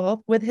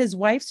comfortable with his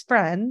wife's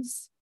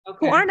friends,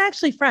 who aren't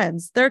actually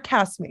friends. They're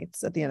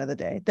castmates at the end of the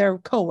day. They're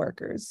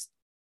co-workers.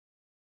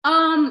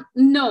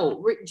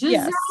 No,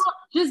 Yes.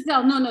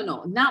 Giselle,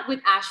 no, not with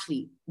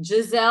Ashley.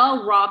 Giselle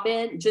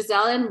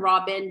and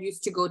Robyn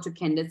used to go to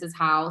Candiace's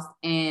house,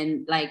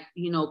 and like,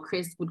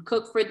 Chris would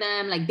cook for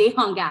them. Like, they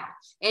hung out.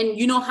 And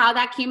you know how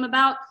that came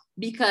about?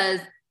 Because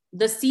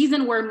the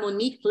season where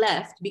Monique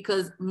left,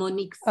 because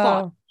Monique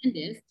fought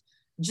Candiace,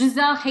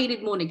 Giselle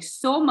hated Monique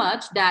so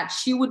much that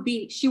she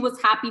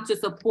was happy to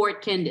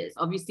support Candiace.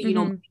 Obviously,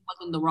 Monique was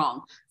in the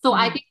wrong. So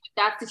I think with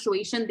that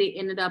situation, they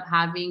ended up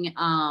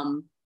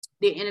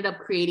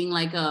creating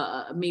like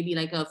maybe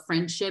like a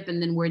friendship,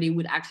 and then where they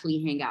would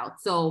actually hang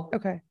out. So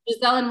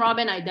Giselle and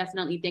Robyn, I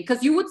definitely think,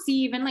 because you would see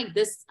even like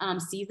this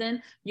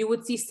season, you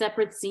would see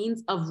separate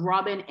scenes of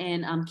Robyn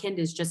and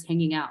Candiace just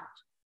hanging out,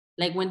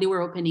 like when they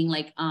were opening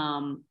like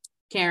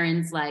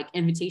Karen's like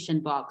invitation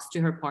box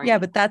to her party. Yeah,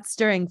 but that's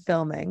during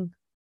filming.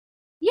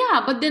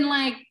 Yeah, but then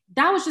like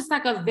that was just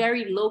like a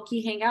very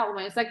low-key hangout.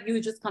 It's like you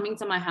just coming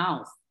to my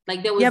house.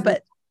 Like there was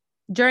but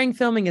during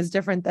filming is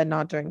different than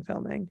not during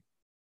filming.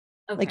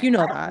 Okay. Like,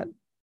 that.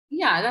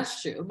 Yeah,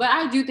 that's true. But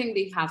I do think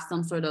they have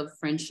some sort of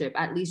friendship,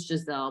 at least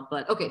Giselle.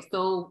 But okay,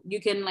 so you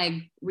can like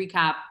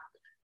recap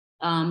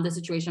the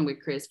situation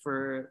with Chris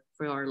for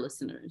our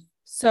listeners.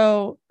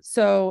 So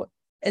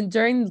and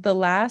during the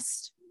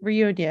last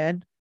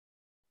reunion,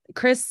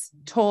 Chris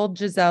told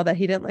Giselle that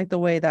he didn't like the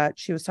way that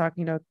she was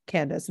talking to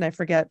Candiace, and I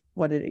forget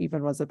what it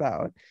even was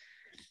about.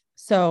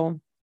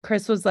 So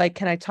Chris was like,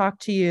 "Can I talk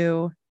to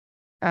you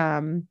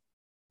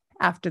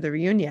after the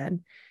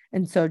reunion?"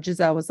 And so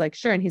Giselle was like,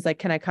 "Sure." And he's like,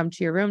 "Can I come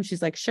to your room?"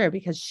 She's like, "Sure,"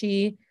 because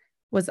she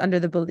was under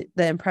the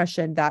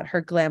impression that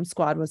her glam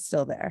squad was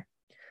still there.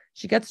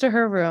 She gets to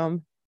her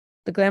room,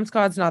 the glam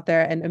squad's not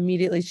there, and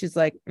immediately she's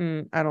like,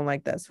 "I don't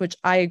like this," which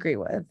I agree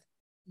with.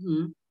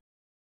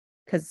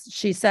 Because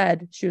she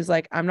said, she was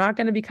like, "I'm not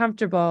going to be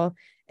comfortable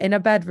in a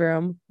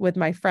bedroom with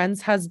my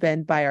friend's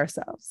husband by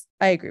ourselves."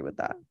 I agree with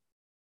that.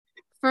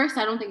 First,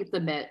 I don't think it's a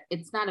bed.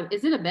 It's not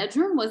is it a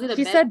bedroom? Was it a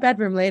She said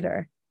bedroom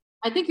later.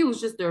 I think it was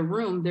just their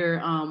room.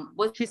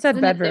 She said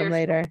bedroom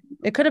later.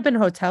 It could have been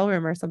hotel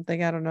room or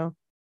something. I don't know.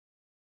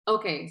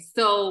 Okay.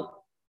 So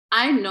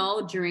I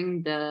know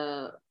during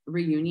the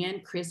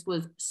reunion, Chris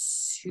was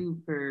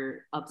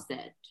super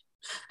upset.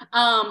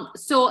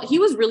 So he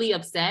was really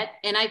upset.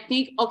 And I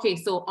think, okay,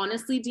 so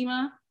honestly,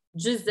 Dema,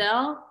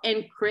 Giselle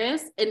and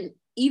Chris, and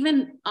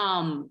even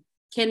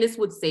Candiace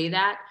would say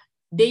that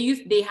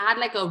they had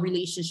like a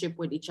relationship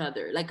with each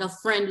other, like a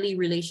friendly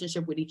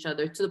relationship with each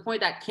other, to the point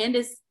that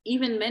Candiace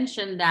even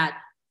mentioned that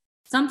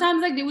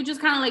sometimes like they would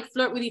just kind of like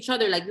flirt with each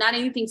other, like not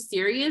anything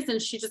serious.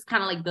 And she just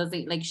kind of like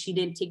doesn't, like, she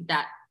didn't take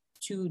that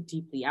too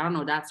deeply. I don't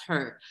know, that's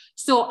her.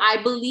 So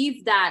I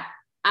believe that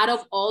out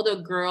of all the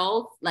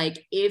girls,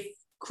 like if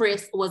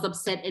Chris was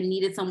upset and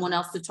needed someone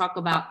else to talk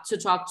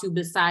to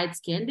besides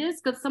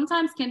Candiace, because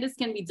sometimes Candiace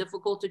can be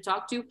difficult to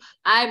talk to,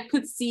 I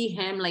could see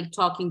him like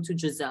talking to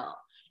Giselle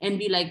and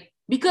be like,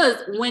 because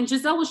when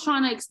Giselle was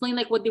trying to explain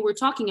like what they were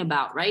talking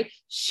about, right?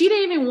 She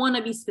didn't even want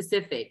to be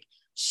specific.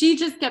 She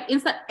just kept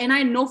inside. And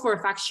I know for a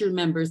fact she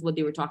remembers what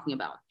they were talking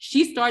about.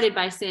 She started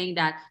by saying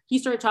that he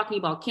started talking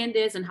about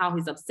Candiace and how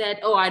he's upset.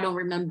 "Oh, I don't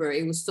remember.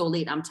 It was so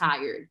late. I'm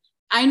tired."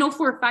 I know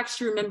for a fact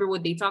she remembered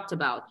what they talked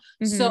about.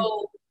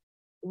 So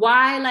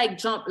why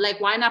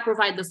why not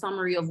provide the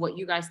summary of what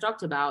you guys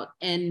talked about?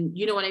 And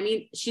you know what I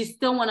mean? She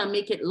still want to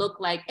make it look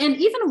like, and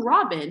even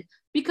Robyn,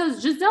 because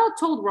Giselle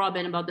told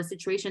Robyn about the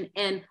situation,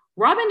 and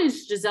Robyn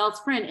is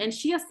Giselle's friend, and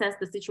she assessed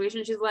the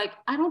situation. She's like,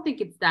 "I don't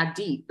think it's that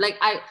deep." Like,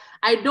 I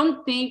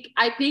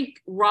think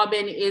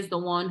Robyn is the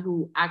one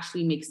who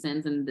actually makes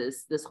sense in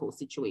this whole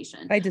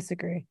situation. I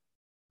disagree.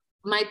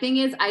 My thing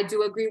is, I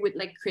do agree with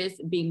like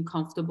Chris being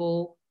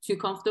too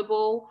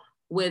comfortable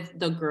with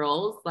the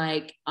girls.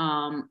 Like,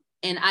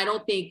 and I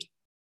don't think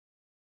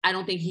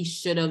he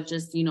should have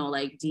just,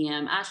 like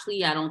DM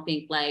Ashley. I don't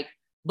think like,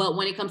 but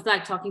when it comes to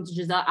like talking to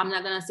Giselle, I'm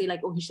not gonna say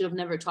like, "Oh, he should have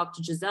never talked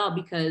to Giselle,"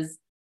 because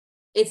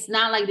it's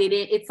not like they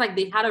didn't, it's like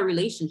they had a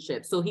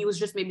relationship. So he was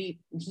just, maybe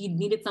he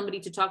needed somebody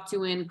to talk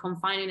to and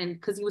confide in, and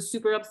because he was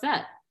super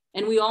upset.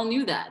 And we all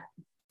knew that.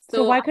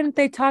 So why couldn't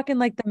they talk in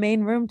like the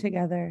main room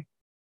together?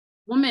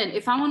 Woman,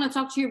 if I want to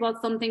talk to you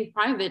about something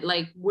private,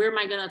 like where am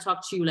I going to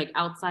talk to you? Like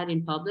outside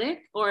in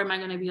public? Or am I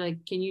going to be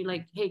like, "Can you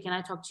like, hey, can I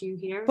talk to you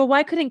here?" But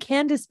why couldn't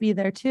Candiace be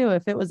there too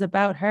if it was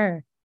about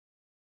her?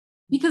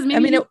 Because maybe, I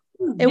mean,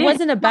 it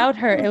wasn't about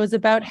her. It was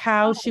about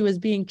how she was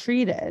being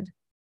treated.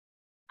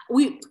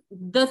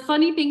 The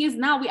funny thing is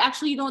now we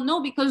actually don't know,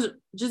 because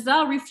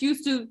Giselle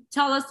refused to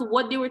tell us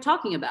what they were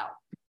talking about,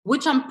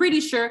 which I'm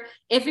pretty sure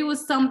if it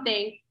was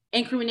something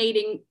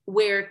incriminating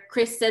where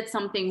Chris said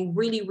something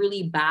really,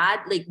 really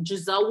bad, like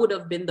Giselle would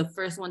have been the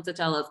first one to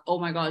tell us, "Oh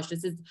my gosh,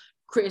 this is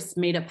Chris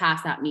made a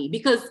pass at me."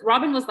 Because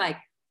Robyn was like,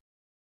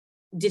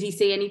 "Did he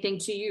say anything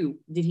to you?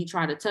 Did he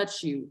try to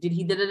touch you? Did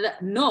he da-da-da?"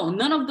 No,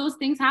 none of those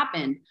things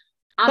happened.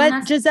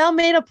 But Giselle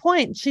made a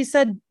point. She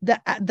said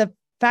the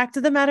fact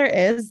of the matter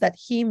is that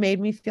he made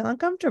me feel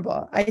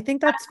uncomfortable. I think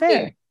that's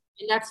fair.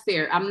 And that's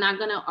fair. I'm not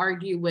going to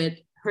argue with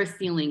her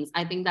feelings.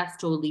 I think that's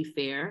totally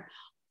fair.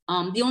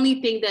 The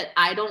only thing that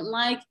I don't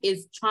like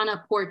is trying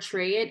to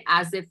portray it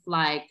as if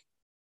like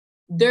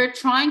they're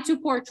trying to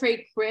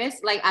portray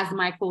Chris like as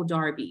Michael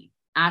Darby,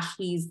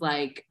 Ashley's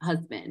like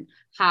husband,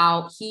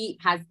 how he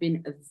has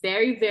been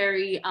very,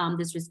 very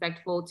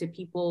disrespectful to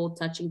people,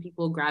 touching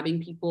people,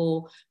 grabbing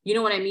people, you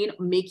know what I mean?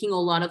 Making a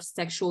lot of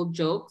sexual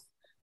jokes.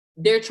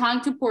 They're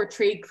trying to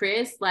portray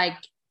Chris like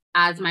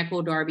as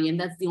Michael Darby, and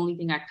that's the only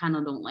thing I kind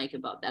of don't like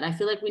about that. I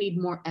feel like we need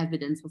more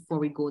evidence before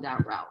we go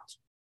that route.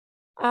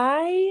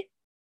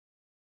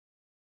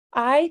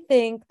 I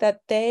think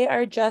that they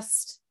are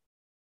just,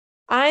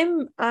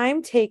 I'm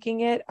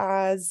taking it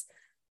as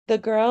the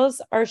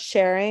girls are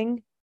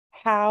sharing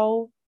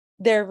how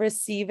they're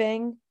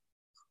receiving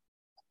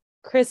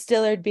Chris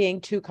Dillard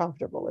being too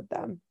comfortable with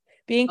them,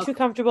 being too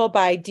comfortable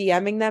by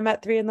DMing them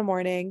at 3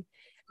 a.m,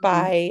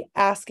 by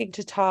asking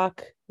to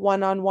talk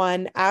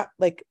one-on-one at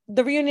like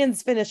the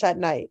reunions finish at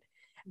night,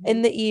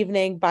 in the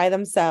evening by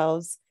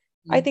themselves.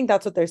 I think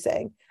that's what they're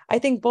saying. I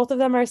think both of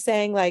them are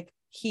saying like,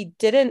 he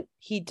didn't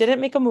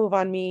make a move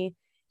on me.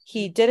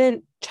 He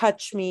didn't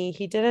touch me.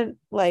 He didn't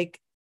like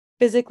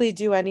physically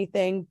do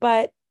anything,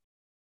 but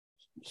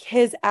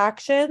his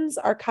actions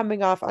are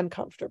coming off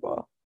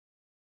uncomfortable.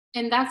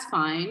 And that's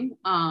fine.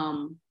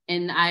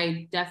 And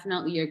I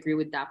definitely agree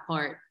with that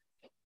part.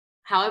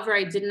 However,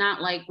 I did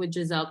not like what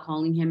Giselle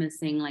calling him and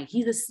saying like,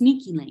 he's a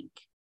sneaky link.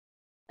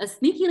 A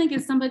sneaky link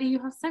is somebody you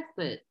have sex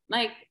with.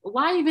 Like,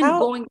 why even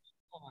going?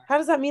 How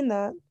does that mean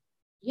that?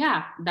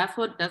 Yeah, that's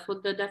what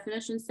the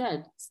definition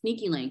said.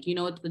 Sneaky link. You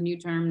know, it's the new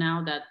term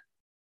now that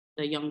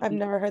the young people... I've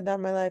never heard that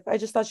in my life. I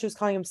just thought she was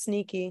calling him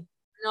sneaky.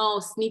 No,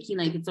 sneaky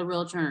link. It's a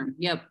real term.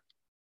 Yep.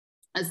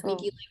 A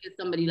sneaky link is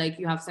somebody like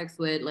you have sex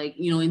with, like,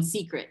 you know, in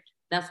secret.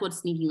 That's what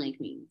sneaky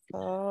link means.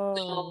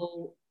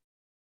 So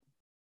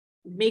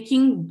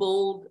making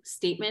bold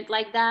statement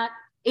like that,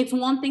 it's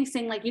one thing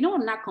saying like, you know,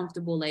 I'm not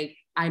comfortable. Like,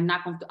 I'm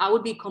not comfortable. I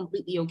would be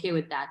completely okay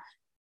with that.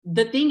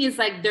 The thing is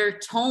like their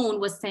tone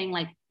was saying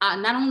like,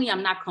 not only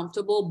I'm not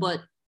comfortable, but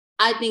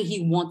I think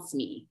he wants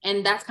me.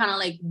 And that's kind of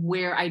like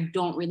where I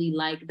don't really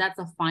like, that's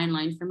a fine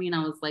line for me. And I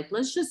was like,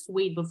 let's just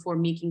wait before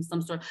making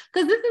some sort,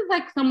 because this is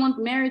like someone's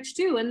marriage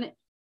too. And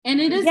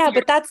it is. Yeah,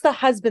 but that's the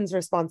husband's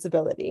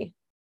responsibility.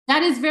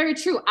 That is very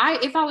true.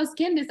 If I was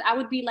Candiace, I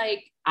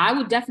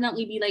would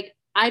definitely be like,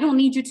 I don't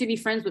need you to be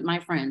friends with my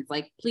friends.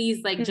 Like,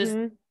 please, like, just,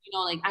 you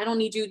know, like, I don't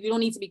need you. You don't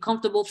need to be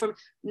comfortable from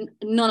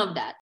none of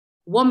that.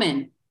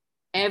 Woman,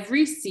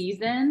 every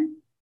season,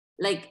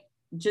 like,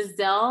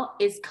 Giselle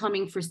is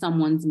coming for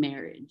someone's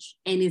marriage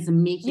and is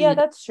making it. Yeah,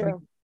 that's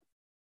true.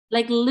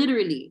 Like,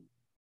 literally.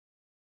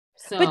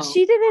 So, but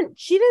she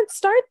didn't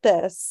start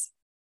this.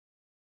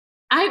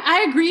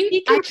 I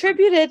agree.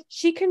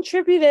 She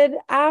contributed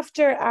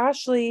after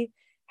Ashley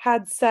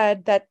had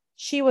said that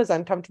she was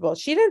uncomfortable.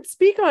 She didn't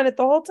speak on it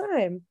the whole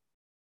time.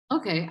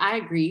 Okay, I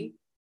agree.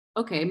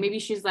 Okay, maybe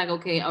she's like,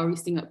 okay, are we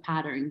seeing a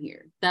pattern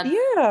here? That's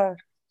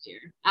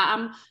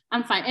I'm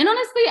fine. And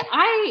honestly,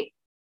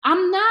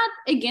 I'm not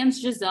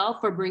against Giselle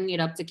for bringing it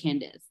up to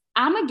Candiace.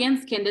 I'm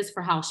against Candiace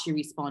for how she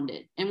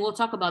responded, and we'll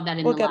talk about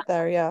that we'll get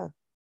there. Yeah,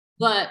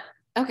 but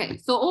okay.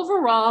 So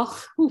overall,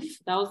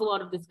 that was a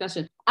lot of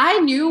discussion. I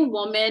knew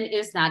Woman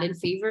is not in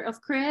favor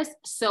of Chris,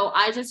 so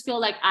I just feel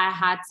like I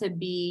had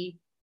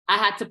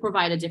to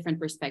provide a different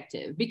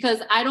perspective,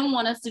 because I don't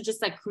want us to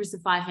just like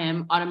crucify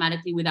him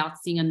automatically without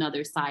seeing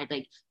another side,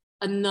 like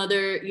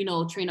another, you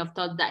know, train of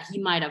thought that he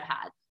might have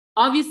had.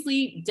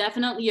 Obviously,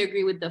 definitely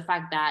agree with the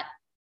fact that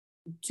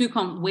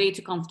way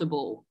too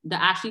comfortable. The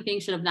Ashley thing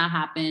should have not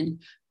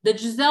happened. The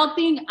Giselle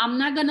thing, I'm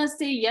not gonna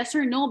say yes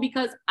or no,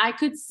 because I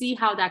could see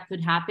how that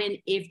could happen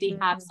if they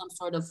have some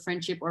sort of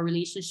friendship or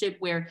relationship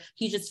where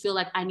he just feel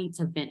like, I need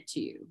to vent to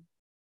you.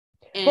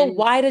 But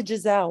why to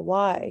Giselle?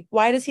 Why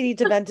does he need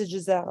to vent to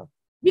Giselle?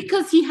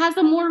 Because he has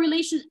a more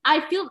relation.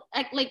 I feel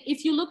like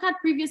if you look at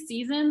previous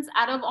seasons,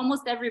 out of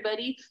almost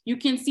everybody, you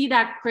can see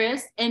that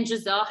Chris and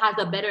Giselle has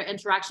a better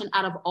interaction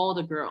out of all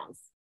the girls.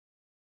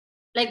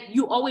 Like,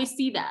 you always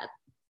see that.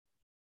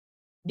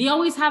 They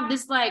always have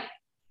this like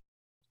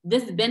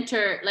this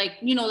banter, like,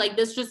 you know, like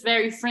this just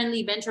very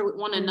friendly banter with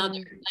one another.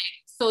 Like,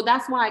 so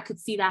that's why I could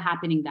see that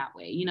happening that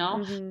way, you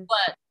know?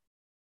 But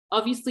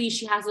obviously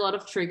she has a lot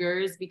of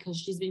triggers because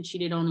she's been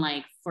cheated on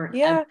like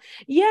forever.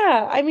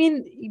 Yeah. I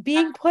mean,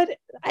 being put,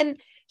 and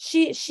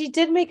she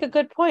did make a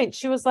good point.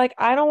 She was like,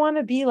 I don't want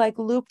to be like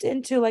looped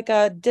into like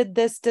a did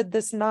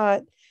this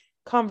not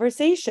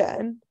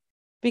conversation,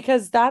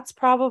 because that's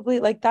probably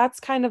like, that's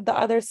kind of the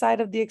other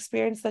side of the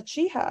experience that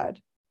she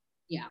had.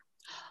 Yeah.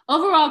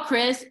 Overall,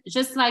 Chris,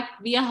 just like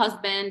be a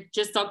husband,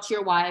 just talk to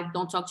your wife.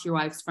 Don't talk to your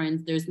wife's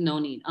friends. There's no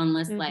need,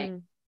 unless like,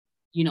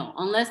 you know,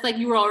 unless like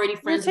you were already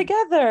friends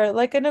together,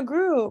 like in a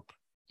group.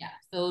 Yeah.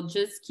 So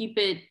just keep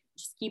it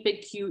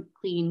cute,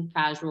 clean,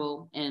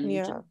 casual, and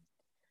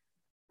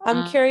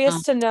I'm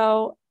curious to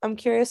know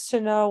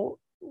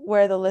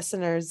where the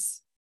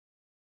listeners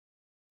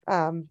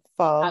fall.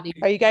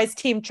 Are you guys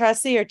team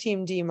Tressie or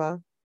team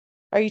Dema?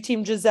 Are you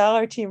team Giselle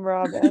or team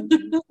Robyn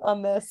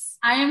on this?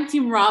 I am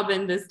team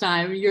Robyn this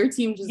time. You're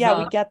team Giselle.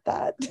 Yeah, we get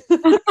that.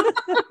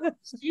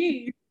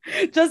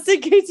 Just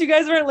in case you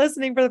guys weren't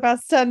listening for the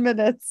past 10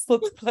 minutes,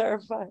 let's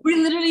clarify. We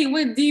literally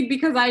went deep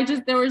because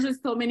there was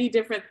just so many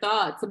different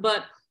thoughts.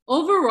 But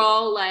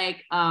overall,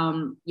 like,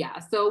 yeah,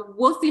 so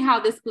we'll see how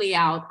this play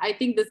out. I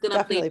think this is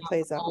gonna play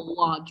out a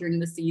lot during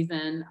the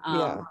season.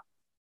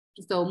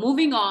 So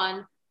moving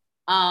on,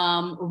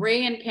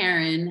 Ray and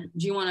Karen,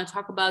 do you want to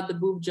talk about the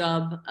boob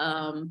job?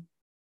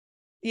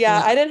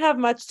 Yeah, I didn't have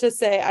much to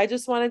say. I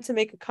just wanted to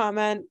make a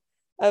comment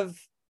of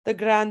the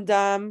Grande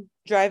Dame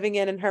driving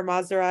in her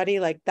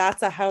Maserati. Like,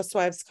 that's a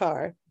housewife's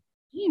car.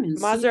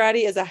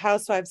 Maserati is a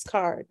housewife's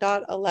car,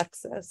 not a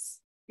Lexus.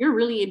 You're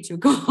really into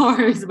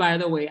cars, by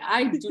the way.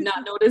 I do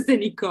not notice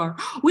any car,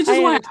 which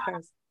is why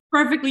I'm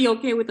perfectly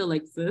okay with a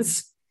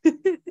Lexus.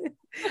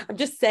 I'm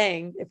just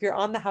saying, if you're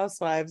on the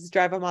Housewives,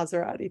 drive a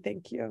Maserati.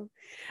 Thank you.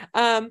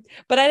 But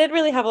I didn't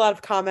really have a lot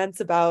of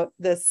comments about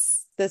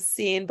this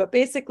scene. But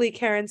basically,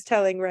 Karen's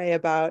telling Ray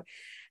about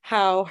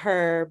how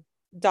her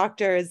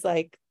doctor is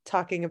like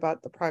talking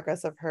about the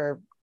progress of her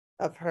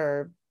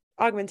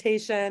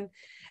augmentation,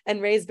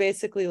 and Ray's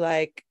basically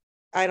like,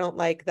 I don't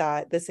like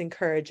that this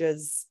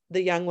encourages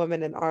the young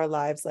women in our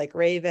lives, like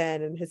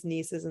Raven and his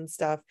nieces and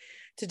stuff,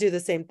 to do the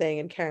same thing.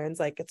 And Karen's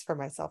like, it's for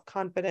my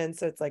self-confidence.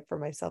 So it's like for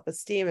my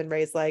self-esteem. And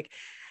Ray's like,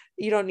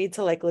 you don't need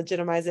to like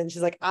legitimize it. And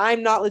she's like,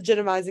 I'm not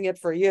legitimizing it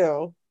for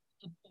you.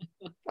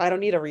 I don't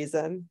need a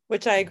reason,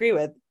 which I agree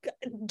with.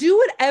 Do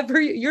whatever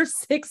you're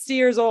 60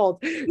 years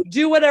old.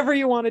 Do whatever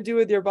you want to do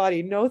with your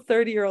body. No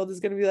 30-year-old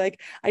is going to be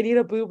like, I need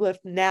a boob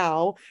lift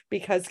now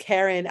because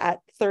Karen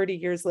at 30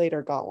 years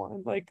later got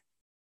one. Like,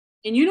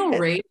 and you know,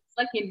 Ray is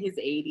like in his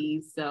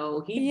 80s,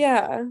 so he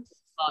got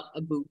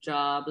a boob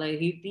job. Like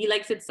he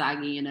likes it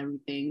saggy and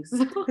everything.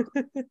 So.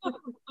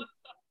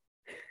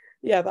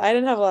 Yeah, but I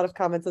didn't have a lot of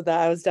comments of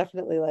that. I was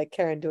definitely like,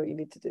 Karen, do what you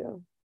need to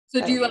do.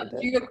 So do you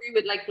agree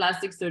with like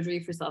plastic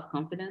surgery for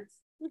self-confidence?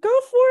 Go for it.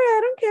 I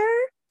don't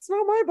care. It's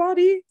not my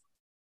body.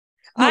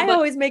 No, I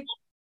always make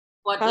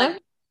what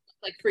like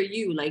for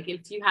you, like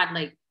if you had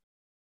like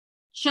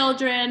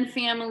children,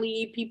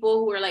 family,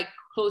 people who are like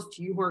close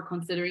to you who are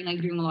considering like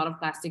doing a lot of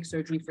plastic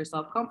surgery for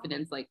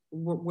self-confidence, like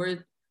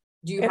where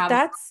do you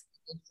have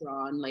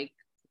drawn like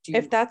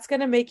if that's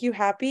gonna make you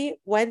happy?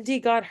 Wendy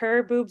got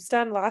her boobs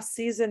done last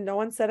season. No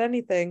one said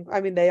anything.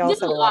 I mean, they all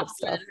said a lot of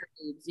stuff.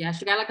 Yeah,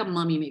 she got like a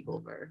mummy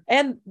makeover,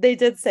 and they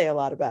did say a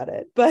lot about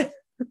it. But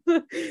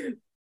wait,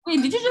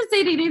 did you just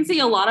say they didn't say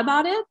a lot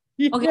about it?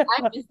 Yeah. Okay,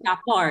 I missed that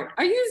part.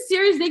 Are you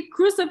serious? They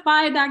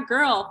crucified that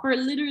girl for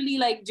literally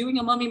like doing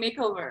a mummy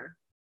makeover.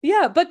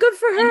 Yeah, but good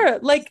for her.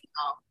 Like,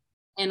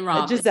 and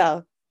Robyn.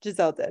 Giselle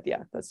did.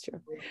 Yeah, that's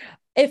true.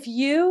 If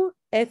you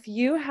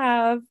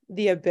have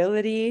the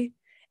ability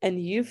and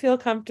you feel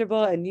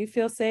comfortable and you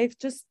feel safe,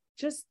 just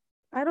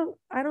I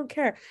don't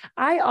care.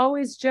 I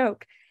always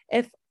joke,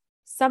 if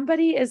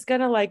somebody is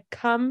gonna like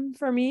come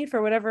for me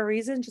for whatever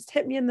reason, just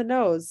hit me in the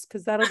nose,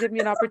 because that'll give me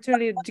an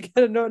opportunity to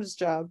get a nose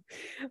job.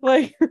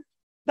 Like,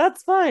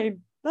 that's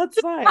fine.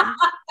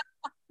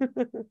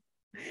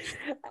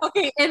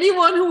 Okay,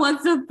 anyone who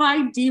wants to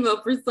fight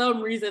Dema for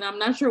some reason, I'm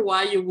not sure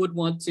why you would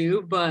want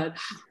to, but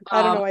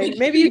I don't know why.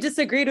 Maybe you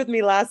disagreed with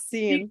me last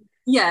scene.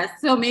 Yes,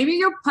 so maybe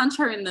you'll punch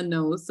her in the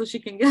nose so she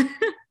can get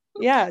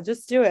yeah,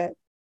 just do it.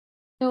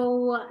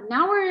 So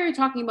now we're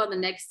talking about the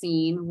next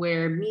scene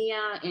where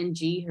Mia and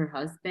G, her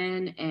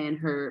husband, and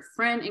her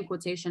friend, in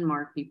quotation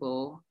mark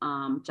people,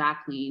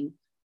 Jacqueline,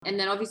 and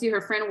then obviously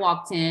her friend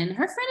walked in.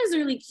 Her friend is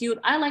really cute.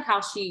 I like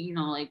how she,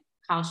 her,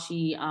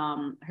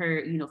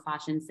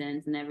 fashion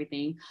sense and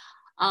everything.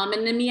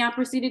 And then Mia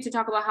proceeded to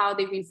talk about how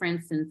they've been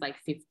friends since like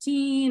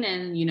 15,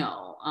 and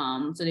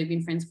so they've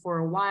been friends for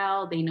a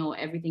while. They know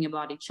everything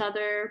about each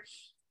other.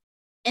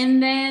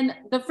 And then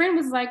the friend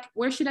was like,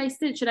 where should I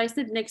sit? Should I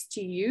sit next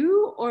to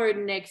you or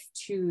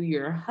next to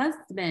your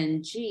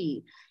husband,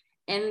 G?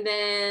 And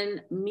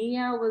then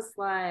Mia was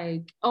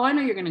like, oh, I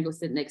know you're going to go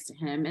sit next to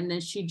him. And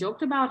then she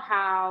joked about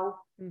how,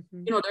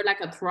 they're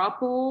like a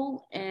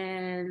throuple.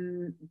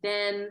 And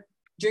then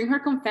during her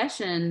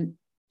confession,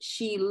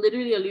 she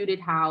literally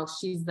alluded how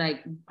she's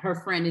like, her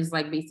friend is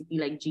like basically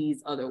like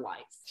G's other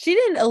wife. She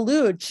didn't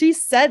allude. She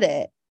said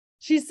it.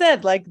 She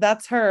said like,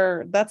 that's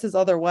his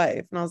other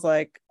wife. And I was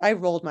like, I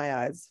rolled my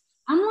eyes.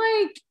 I'm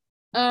like,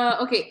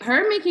 okay,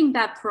 her making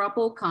that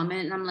throuple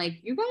comment. And I'm like,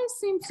 you guys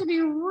seem to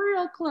be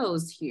real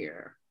close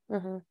here.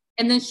 And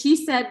then she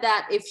said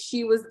that if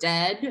she was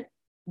dead,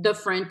 the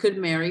friend could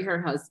marry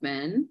her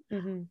husband.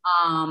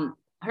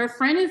 Her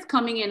friend is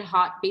coming in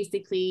hot,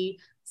 basically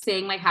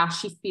saying like how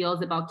she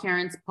feels about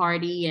Karen's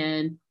party,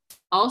 and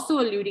also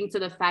alluding to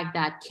the fact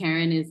that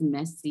Karen is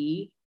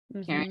messy.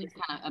 Karen is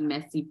kind of a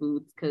messy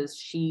boots because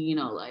she,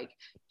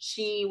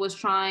 she was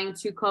trying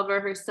to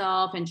cover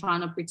herself and trying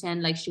to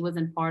pretend like she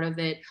wasn't part of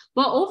it.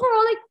 But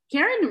overall, like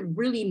Karen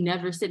really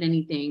never said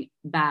anything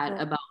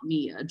bad about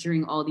Mia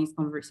during all these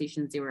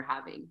conversations they were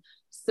having.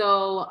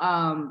 So,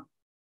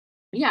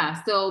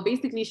 so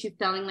basically she's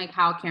telling like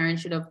how Karen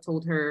should have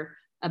told her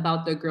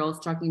about the girls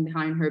talking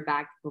behind her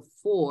back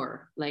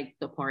before like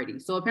the party.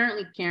 So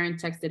apparently Karen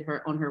texted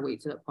her on her way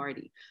to the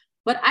party.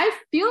 But I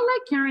feel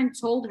like Karen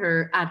told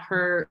her at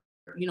her,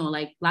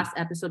 like last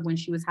episode when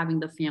she was having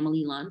the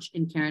family lunch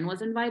and Karen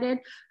was invited.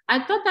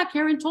 I thought that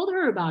Karen told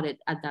her about it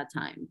at that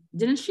time.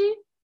 Didn't she?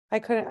 I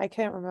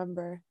can't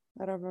remember.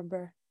 I don't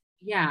remember.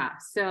 Yeah.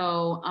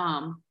 So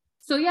I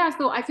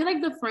feel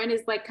like the friend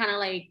is like kind of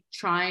like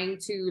trying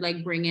to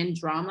like bring in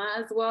drama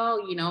as well,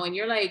 and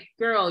you're like,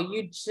 girl,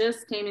 you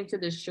just came into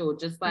the show,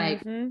 just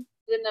like in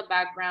the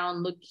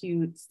background, look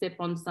cute, sip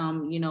on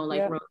some,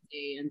 like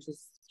rosé and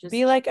just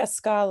be like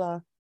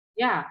Escala.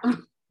 Yeah.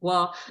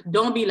 Well,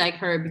 don't be like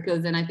her,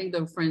 because then I think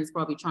the friend's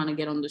probably trying to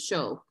get on the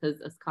show, because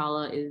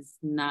Escala is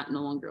no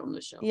longer on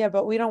the show. Yeah,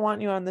 but we don't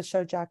want you on the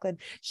show, Jacqueline.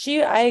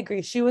 I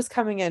agree. She was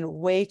coming in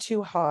way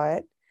too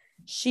hot.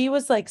 She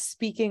was like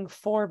speaking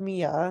for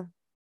Mia,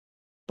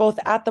 both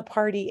at the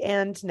party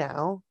and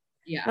now.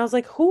 Yeah. And I was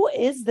like, who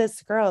is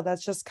this girl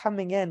that's just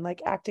coming in,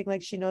 like acting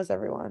like she knows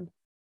everyone?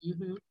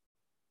 Mm-hmm.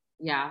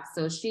 Yeah.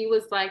 So she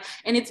was like,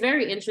 and it's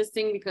very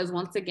interesting because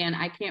once again,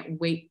 I can't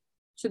wait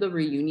to the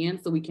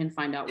reunion so we can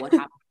find out what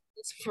happened with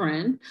this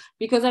friend,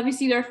 because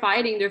obviously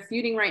they're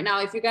feuding right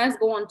now. If you guys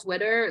go on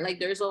Twitter, like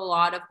there's a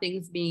lot of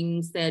things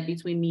being said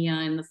between Mia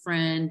and the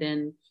friend,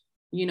 and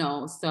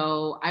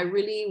so I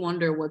really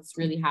wonder what's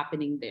really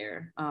happening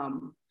there.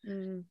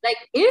 Like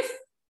if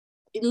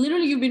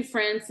literally you've been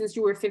friends since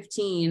you were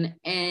 15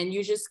 and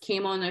you just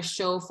came on a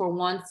show for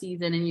one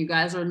season and you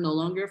guys are no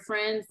longer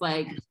friends,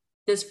 like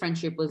this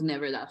friendship was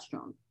never that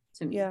strong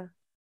to me. Yeah.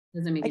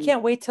 Doesn't make I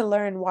can't wait to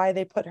learn why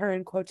they put her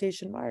in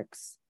quotation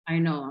marks. I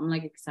know. I'm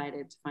like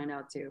excited to find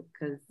out too.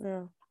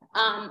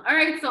 All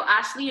right. So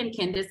Ashley and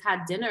Candiace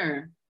had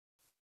dinner.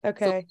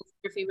 Okay. So what's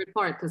your favorite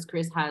part? Because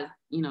Chris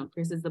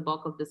Chris is the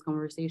bulk of this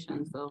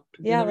conversation. So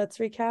yeah, let's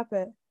recap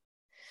it.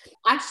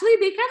 Actually,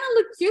 they kind of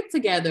look cute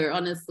together,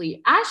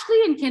 honestly.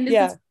 Ashley and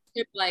Candiace,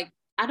 like,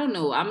 I don't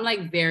know. I'm like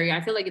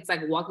I feel like it's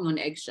like walking on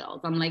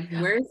eggshells. I'm like,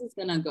 where is this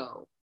gonna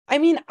go? I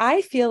mean,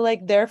 I feel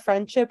like their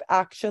friendship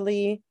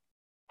actually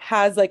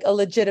has like a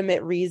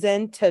legitimate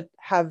reason to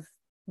have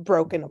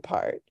broken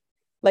apart.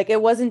 Like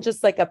it wasn't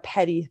just like a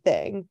petty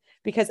thing,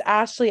 because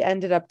Ashley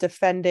ended up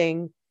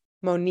defending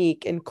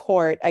Monique in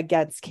court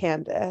against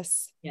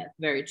Candiace. Yeah,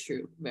 very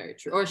true. Very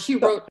true. Or she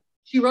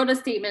wrote a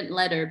statement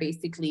letter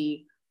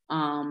basically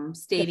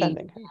stating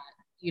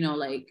that,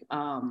 like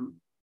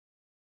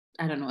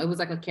I don't know, it was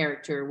like a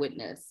character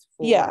witness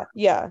for...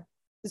 yeah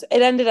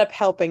it ended up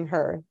helping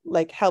her,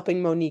 like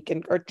helping Monique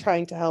or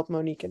trying to help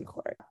Monique in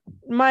court.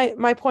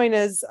 My point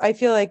is, I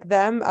feel like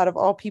them, out of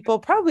all people,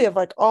 probably of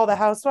like all the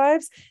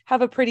housewives,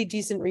 have a pretty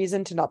decent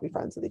reason to not be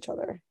friends with each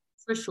other.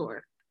 For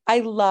sure. I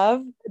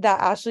love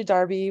that Ashley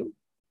Darby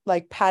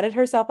like patted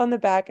herself on the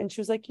back and she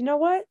was like, you know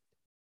what?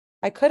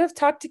 I could have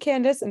talked to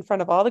Candiace in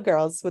front of all the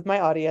girls with my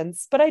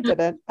audience, but I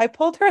didn't. I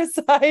pulled her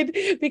aside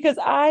because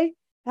I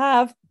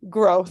have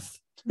growth.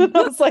 I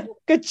was like,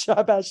 good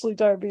job, Ashley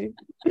Darby.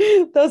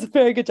 That was a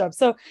very good job.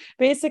 So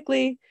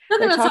basically,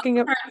 they're talking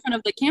about her in front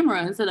of the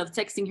camera instead of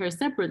texting her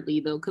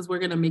separately, though, because we're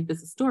going to make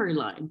this a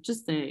storyline.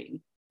 Just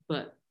saying.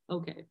 But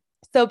okay.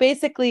 So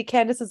basically,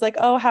 Candiace is like,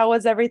 oh, how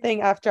was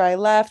everything after I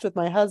left with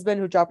my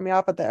husband who dropped me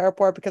off at the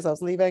airport because I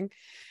was leaving?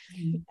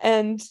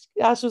 And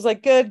Ash was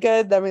like,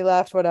 good. Then we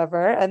left,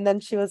 whatever. And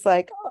then she was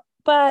like,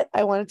 but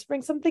I wanted to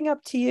bring something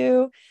up to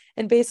you.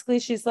 And basically,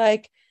 she's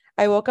like,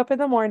 I woke up in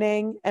the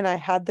morning and I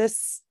had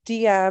this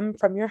DM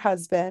from your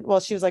husband. Well,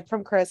 she was like,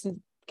 from Chris.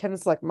 And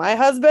Candiace was like, my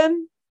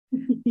husband?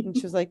 And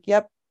she was like,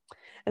 yep.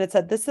 And it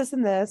said this,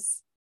 and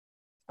this,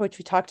 which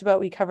we talked about.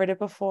 We covered it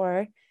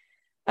before.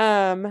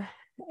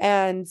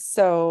 And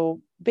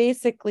so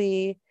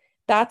basically,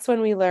 that's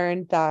when we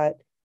learned that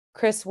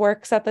Chris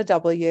works at the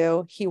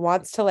W. He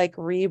wants to like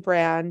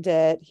rebrand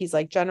it. He's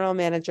like general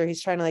manager.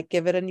 He's trying to like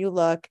give it a new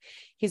look.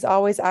 He's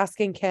always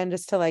asking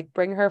Candiace to like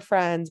bring her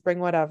friends, bring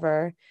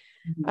whatever.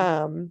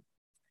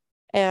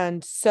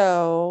 And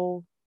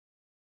so,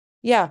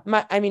 yeah,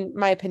 my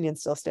opinion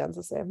still stands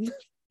the same.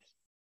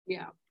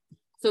 Yeah.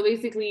 So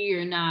basically,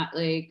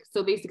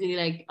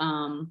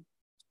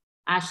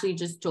 Ashley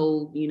just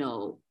told,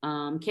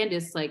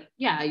 Candiace, like,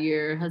 yeah,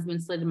 your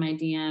husband slid in my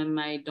DM.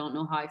 I don't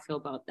know how I feel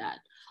about that.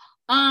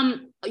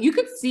 You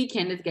could see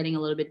Candiace getting a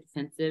little bit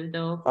defensive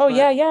though. Oh,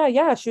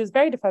 yeah. She was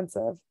very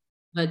defensive.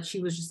 But she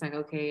was just like,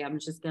 okay, I'm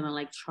just gonna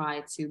like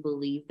try to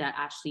believe that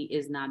Ashley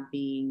is not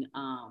being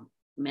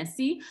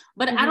messy.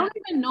 But I don't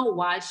even know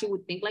why she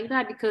would think like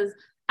that, because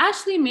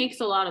Ashley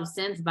makes a lot of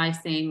sense by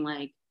saying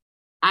like,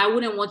 I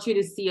wouldn't want you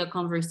to see a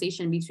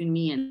conversation between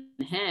me and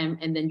him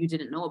and then you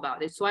didn't know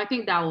about it. So I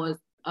think that was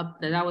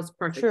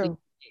perfect. True.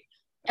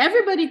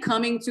 Everybody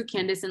coming to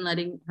Candiace and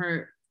letting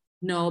her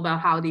know about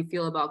how they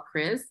feel about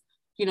Chris,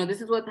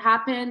 this is what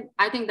happened.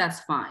 I think that's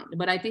fine.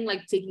 But I think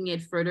like taking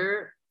it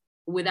further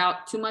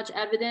without too much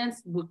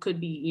evidence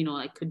could be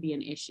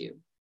an issue.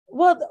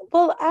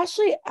 Well,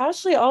 Ashley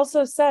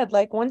also said,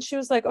 like, once she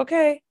was like,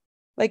 okay,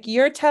 like,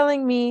 you're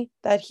telling me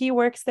that he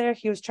works there,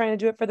 he was trying to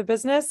do it for the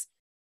business.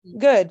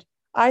 Good.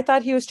 I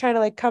thought he was trying to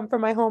like come for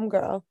my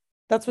homegirl.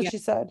 That's what she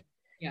said.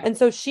 Yeah. And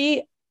so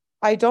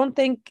I don't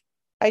think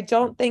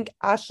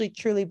Ashley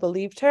truly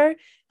believed her,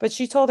 but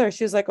she told her,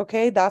 she was like,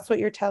 okay, that's what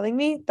you're telling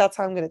me. That's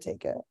how I'm going to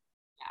take it.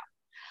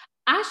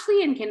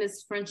 Ashley and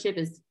Candiace's friendship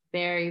is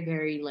very,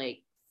 very like,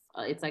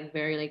 it's like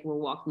very like we're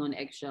walking on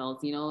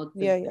eggshells, you know?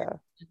 Yeah.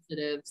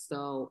 Sensitive,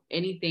 so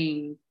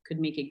anything could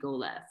make it go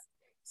left.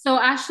 So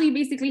Ashley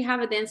basically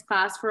have a dance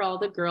class for all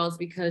the girls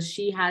because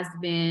she has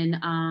been,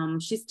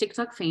 she's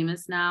TikTok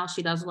famous now.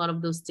 She does a lot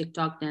of those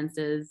TikTok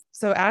dances.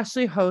 So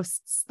Ashley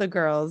hosts the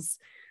girls.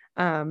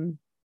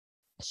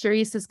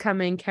 Charisse is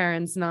coming,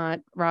 Karen's not,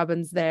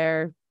 Robyn's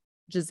there,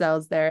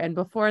 Giselle's there, and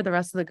before the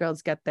rest of the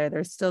girls get there,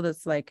 there's still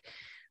this like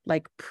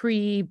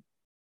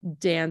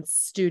pre-dance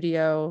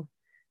studio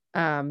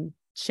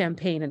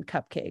champagne and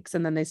cupcakes,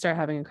 and then they start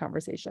having a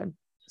conversation.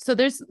 So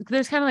there's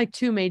kind of like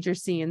two major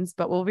scenes,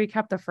 but we'll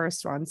recap the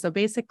first one. So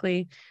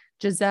basically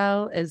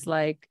Giselle is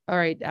like, all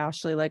right,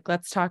 Ashley, like,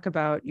 let's talk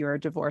about your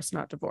divorce,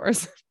 not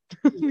divorce.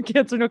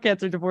 Cancer, no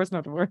cancer, divorce,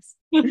 not divorce.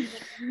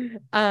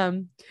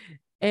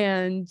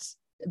 And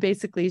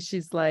basically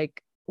she's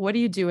like, what are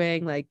you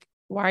doing? Like,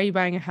 why are you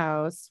buying a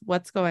house?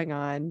 What's going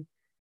on?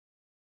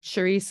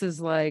 Charisse is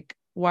like,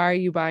 why are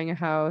you buying a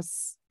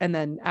house? And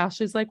then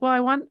Ashley's like, well, I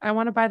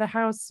want to buy the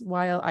house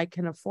while I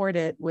can afford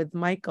it with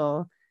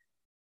Michael.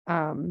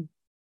 And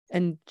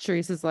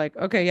Charisse is like,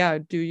 okay, yeah,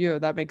 do you?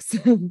 That makes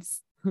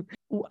sense.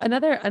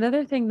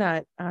 Another thing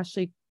that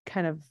Ashley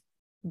kind of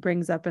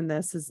brings up in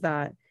this is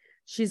that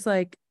she's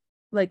like,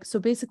 so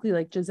basically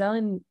like Giselle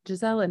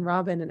and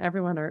Robyn and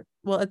everyone are,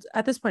 well, it's,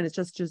 at this point, it's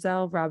just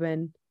Giselle,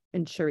 Robyn,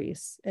 and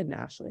Charisse and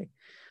Ashley.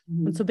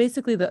 Mm-hmm. And so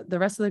basically the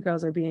rest of the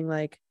girls are being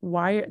like,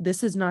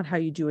 this is not how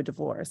you do a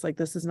divorce. Like,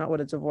 this is not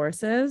what a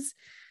divorce is.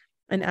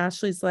 And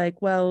Ashley's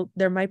like, well,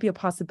 there might be a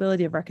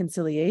possibility of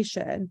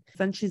reconciliation.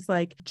 Then she's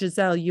like,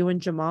 Giselle, you and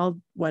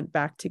Jamal went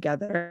back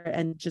together.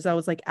 And Giselle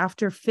was like,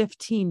 after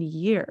 15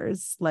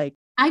 years, like.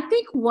 I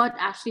think what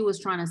Ashley was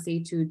trying to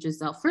say to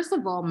Giselle, first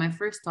of all, my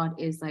first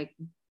thought is like,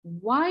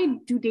 why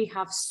do they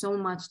have so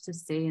much to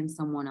say in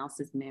someone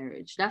else's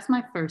marriage? That's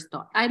my first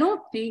thought. I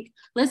don't think,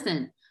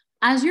 listen,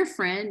 as your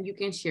friend, you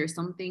can share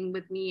something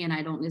with me and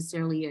I don't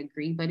necessarily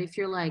agree. But if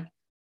you're like,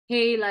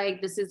 hey,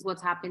 like, this is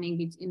what's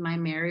happening in my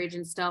marriage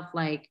and stuff,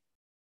 like,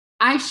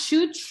 I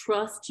should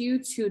trust you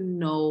to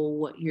know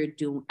what you're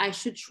doing. I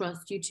should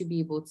trust you to be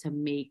able to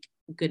make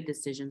good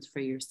decisions for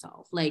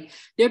yourself. Like,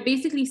 they're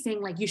basically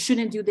saying like, you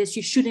shouldn't do this,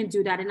 you shouldn't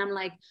do that. And I'm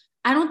like,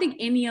 I don't think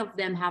any of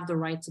them have the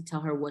right to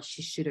tell her what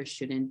she should or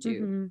shouldn't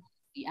do. Mm-hmm.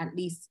 At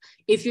least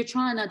if you're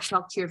trying to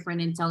talk to your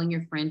friend and telling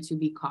your friend to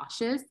be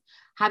cautious,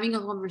 having a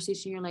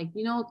conversation, you're like,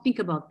 you know, think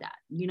about that,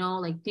 you know,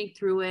 like think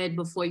through it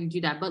before you do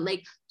that. But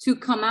like to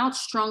come out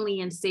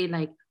strongly and say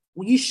like,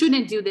 well, you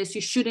shouldn't do this,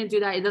 you shouldn't do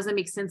that, it doesn't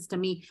make sense to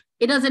me.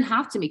 It doesn't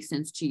have to make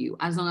sense to you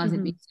as long as it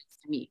makes sense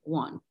to me,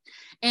 one.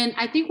 And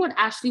I think what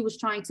Ashley was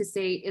trying to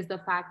say is the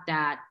fact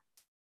that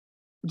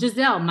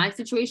Giselle, my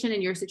situation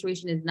and your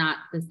situation is not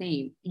the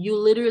same. You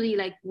literally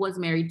like was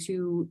married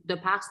to a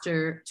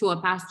pastor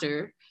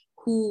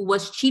who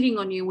was cheating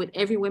on you with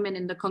every woman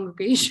in the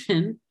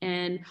congregation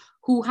and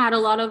who had a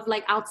lot of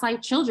like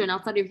outside children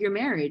outside of your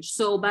marriage.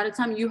 So by the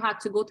time you had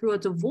to go through a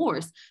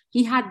divorce,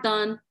 he had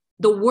done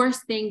the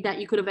worst thing that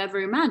you could have ever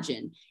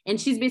imagined. And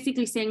she's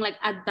basically saying like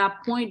at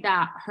that point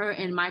that her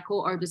and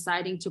Michael are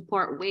deciding to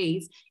part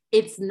ways,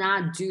 it's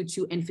not due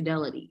to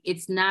infidelity.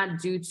 It's not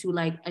due to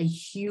like a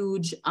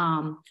huge,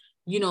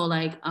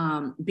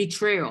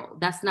 betrayal.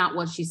 That's not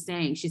what she's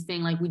saying. She's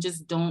saying like, we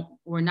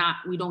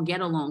don't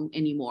get along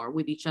anymore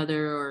with each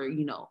other, or,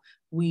 you know,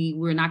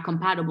 we're not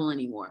compatible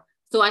anymore.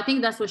 So I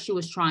think that's what she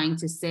was trying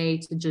to say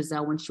to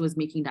Giselle when she was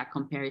making that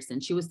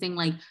comparison. She was saying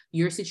like,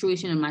 your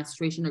situation and my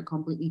situation are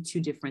completely two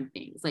different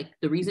things. Like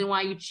the reason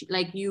why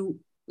you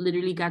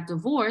literally got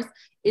divorced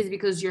is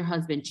because your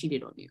husband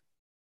cheated on you.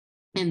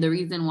 And the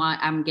reason why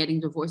I'm getting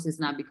divorced is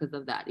not because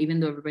of that, even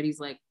though everybody's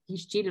like,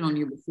 he's cheated on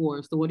you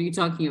before. So what are you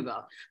talking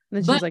about?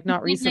 And then she's like,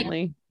 not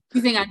recently.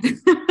 Like, she's saying,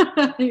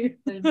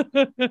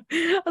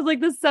 I was like,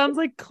 this sounds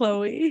like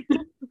Chloe.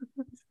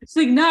 She's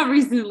like, not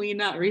recently.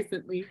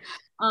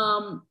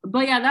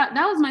 But yeah, that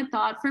was my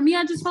thought. For me,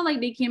 I just felt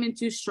like they came in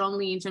too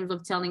strongly in terms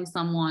of telling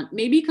someone,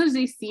 maybe because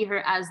they see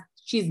her as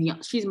she's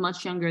young, she's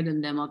much younger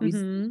than them,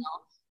 obviously, you know,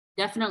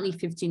 definitely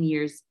 15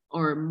 years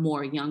or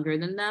more younger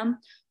than them.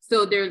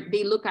 So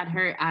they look at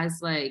her as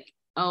like,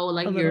 oh,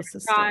 like you're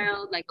a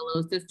child, like a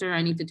little sister.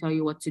 I need to tell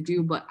you what to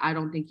do, but I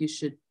don't think you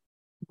should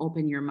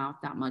open your mouth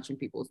that much in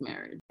people's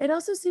marriage. It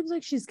also seems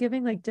like she's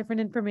giving like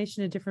different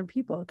information to different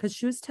people, because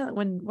she was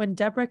telling when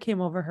Deborah came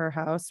over her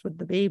house with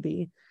the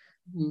baby,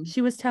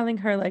 she was telling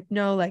her like,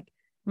 no, like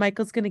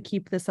Michael's going to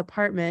keep this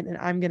apartment and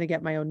I'm going to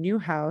get my own new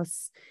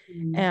house.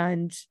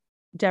 And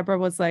Deborah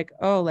was like,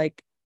 oh,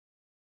 like,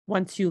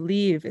 once you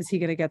leave, is he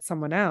going to get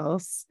someone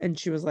else? And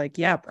she was like,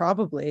 yeah,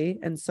 probably.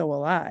 And so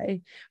will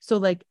I. So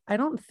like, I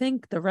don't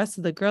think the rest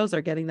of the girls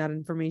are getting that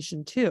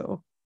information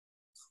too.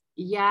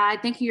 Yeah, I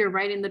think you're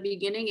right. In the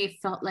beginning, it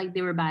felt like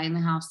they were buying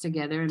the house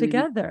together.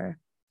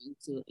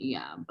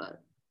 Yeah,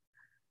 but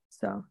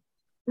I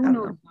don't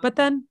know. But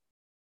then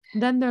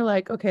Then they're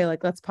like, okay,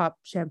 like let's pop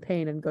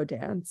champagne and go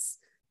dance.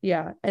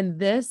 Yeah. And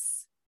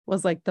this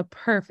was like the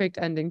perfect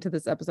ending to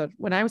this episode.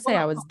 When I would say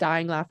I was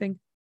dying laughing.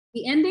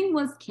 The ending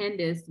was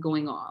Candiace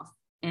going off.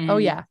 And oh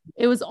yeah,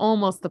 it was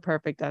almost the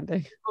perfect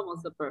ending.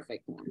 Almost the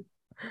perfect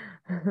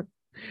one.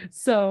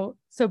 So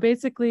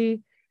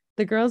basically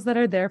the girls that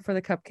are there for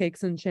the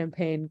cupcakes and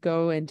champagne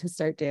go in to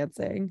start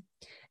dancing.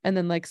 And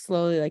then like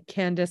slowly, like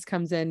Candiace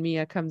comes in,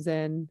 Mia comes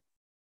in,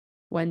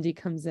 Wendy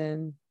comes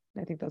in.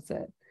 I think that's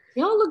it.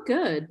 They all look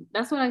good.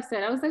 That's what I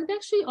said. I was like, they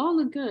actually all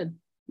look good.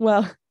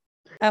 Well,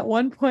 at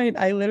one point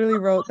I literally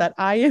wrote that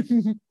I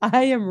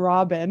am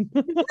Robyn.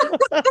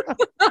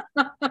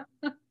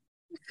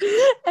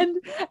 And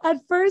at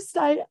first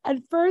I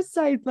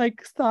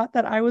like thought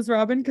that I was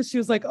Robyn because she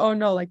was like, oh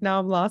no, like now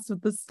I'm lost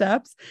with the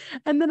steps.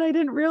 And then I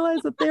didn't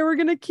realize that they were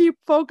going to keep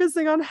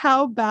focusing on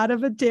how bad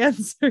of a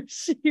dancer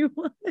she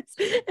was.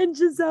 And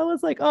Giselle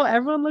was like, oh,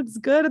 everyone looks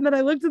good. And then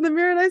I looked in the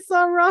mirror and I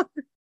saw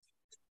Robyn.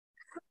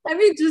 I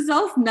mean,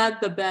 Giselle's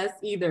not the best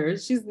either.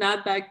 She's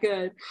not that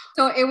good.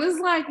 So it was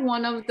like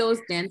one of those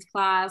dance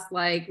class,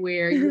 like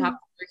where you have to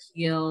wear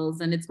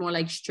heels and it's more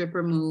like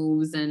stripper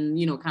moves and,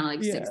 you know, kind of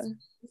like six.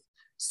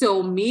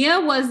 So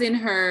Mia was in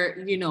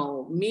her, you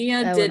know, Mia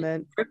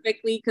element. Did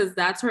perfectly because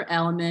that's her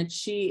element.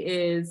 She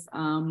is,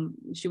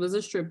 she was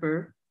a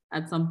stripper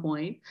at some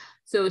point.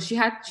 So she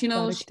had, you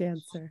know,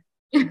 dancer.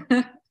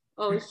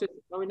 Oh,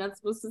 are we not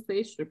supposed to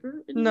say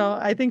stripper? No,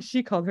 I think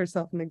she called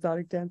herself an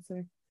exotic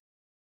dancer.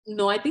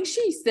 No, I think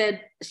she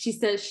said she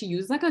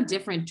used like a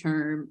different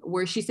term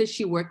where she said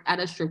she worked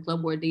at a strip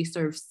club where they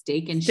serve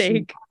steak and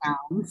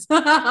pounds.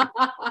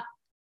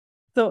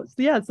 So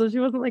she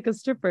wasn't like a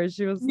stripper.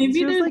 She was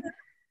like,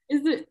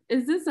 is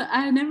this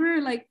I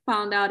never like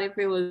found out if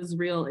it was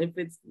real, if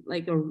it's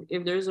like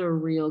if there's a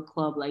real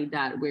club like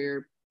that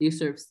where they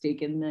serve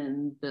steak and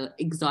then the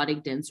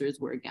exotic dancers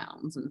wear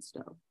gowns and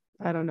stuff.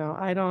 I don't know.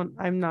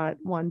 I'm not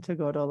one to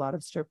go to a lot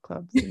of strip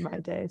clubs in my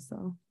day,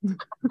 so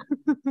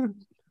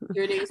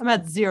I'm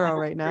at 0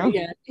 right now.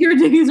 Yet. Your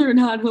days are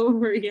not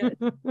over yet.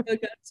 I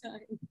got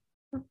time.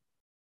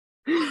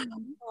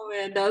 Oh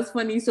man, that was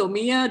funny. So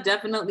Mia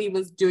definitely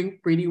was doing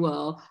pretty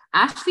well.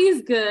 Ashley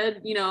is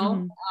good, you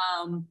know.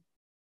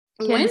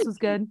 Candiace was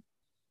good.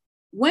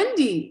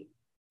 Wendy,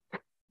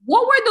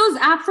 what were those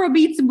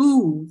Afrobeats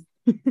moves?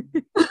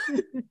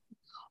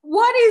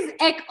 What is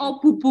ek o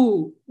poo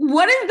poo?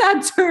 What is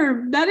that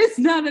term? That is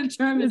not a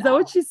term. Is that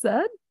what she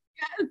said?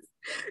 Yes.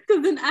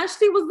 Because then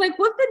Ashley was like,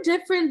 what's the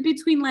difference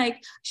between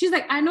like, she's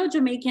like, I know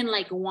Jamaican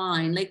like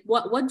wine. Like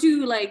what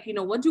do like, you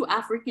know, what do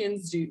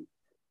Africans do?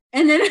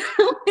 And then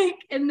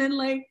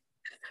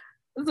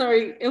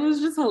sorry, it was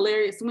just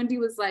hilarious. Wendy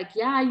was like,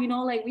 yeah, you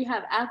know, like we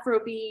have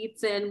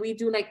Afrobeats and we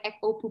do like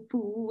echo poo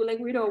poo, like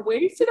we don't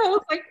waste. And I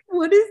was like,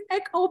 what is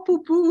echo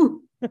poo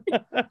poo?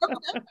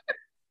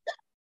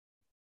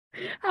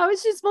 How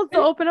is she supposed to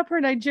open up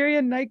her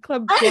Nigerian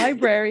nightclub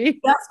library?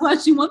 That's why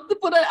she wants to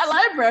put a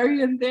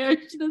library in there.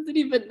 She doesn't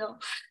even know.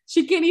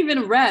 She can't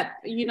even rep,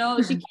 you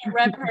know, she can't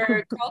rep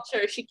her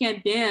culture. She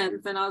can't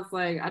dance. And I was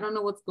like, I don't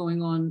know what's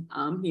going on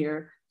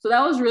here. So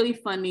that was really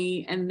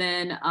funny. And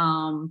then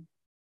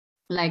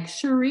like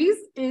Charisse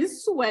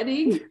is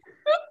sweating.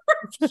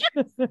 They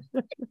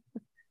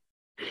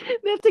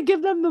have to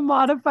give them the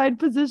modified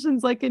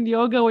positions like in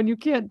yoga when you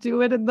can't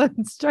do it and the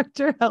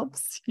instructor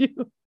helps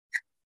you.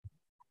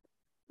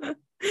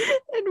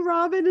 And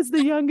Robyn is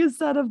the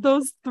youngest out of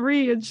those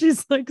 3 and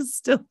she's like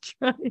still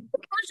trying. I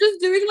was just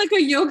doing like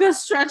a yoga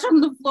stretch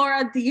on the floor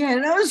at the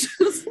end. I was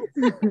just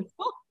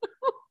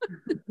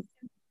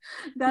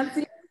that's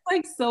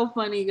like so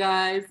funny,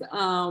 guys.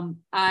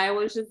 I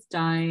was just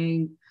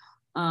dying.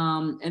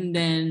 And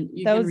then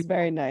that was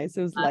very nice.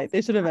 It was light.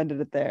 They should have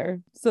ended it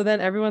there. So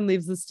then everyone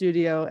leaves the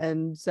studio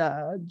and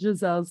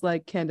Giselle's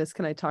like, Candiace,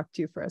 can I talk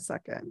to you for a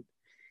second?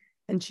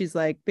 And she's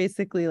like,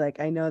 basically, like,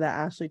 I know that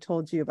Ashley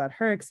told you about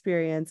her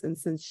experience. And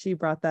since she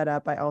brought that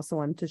up, I also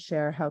wanted to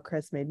share how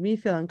Chris made me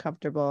feel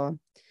uncomfortable,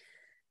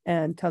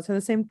 and tells her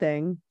the same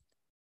thing.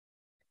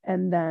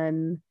 And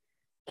then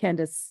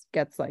Candiace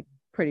gets like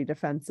pretty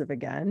defensive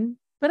again.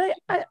 But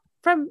I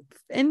from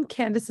in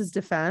Candiace's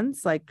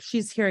defense, like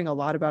she's hearing a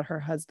lot about her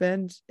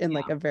husband in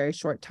like a very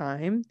short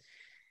time.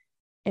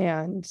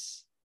 And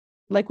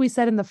like we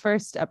said in the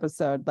first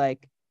episode,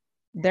 like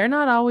they're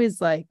not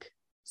always like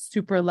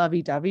super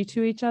lovey-dovey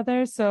to each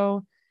other,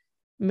 so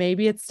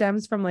maybe it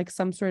stems from like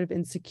some sort of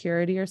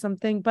insecurity or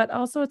something, but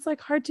also it's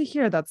like hard to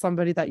hear that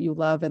somebody that you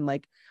love and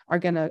like are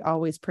gonna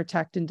always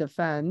protect and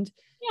defend.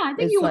 I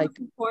think you want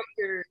to support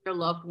your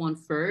loved one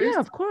first. Yeah,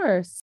 of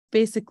course.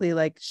 Basically,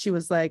 like she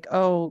was like,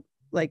 oh,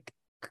 like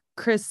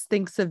Chris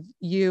thinks of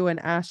you and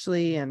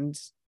Ashley and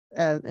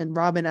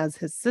Robyn as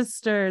his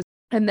sisters.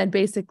 And then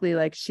basically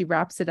like she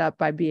wraps it up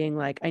by being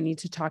like, I need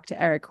to talk to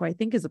Eric, who I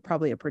think is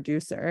probably a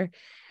producer.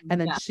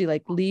 And then she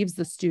like leaves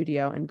the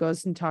studio and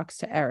goes and talks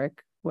to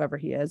Eric, whoever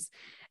he is.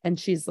 And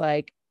she's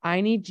like,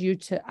 I need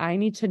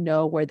to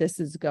know where this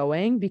is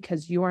going,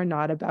 because you are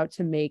not about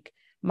to make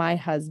my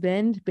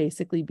husband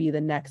basically be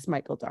the next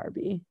Michael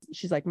Darby.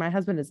 She's like, my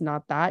husband is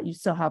not that. You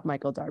still have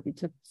Michael Darby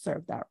to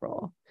serve that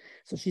role.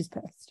 So she's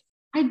pissed.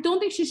 I don't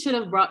think she should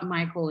have brought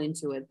Michael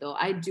into it, though.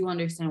 I do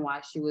understand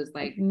why she was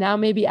like. Now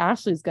maybe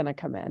Ashley's going to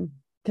come in.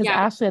 Because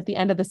Ashley at the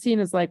end of the scene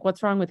is like,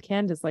 what's wrong with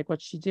Candiace? Like,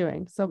 what's she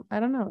doing? So I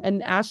don't know.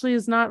 And Ashley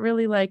is not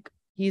really like,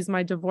 he's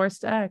my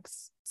divorced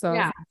ex. So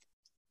yeah.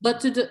 But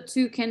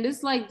to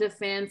Candiace, like,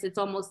 defense, it's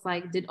almost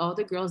like, did all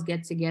the girls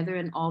get together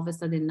and all of a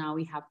sudden now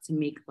we have to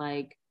make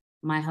like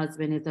my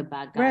husband is a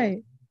bad guy.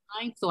 Right.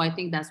 So I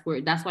think that's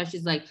why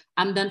she's like,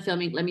 I'm done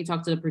filming. Let me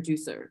talk to the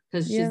producer.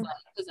 Because she's like,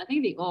 because I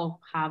think they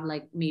all have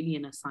like maybe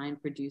an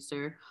assigned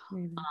producer.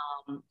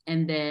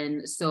 And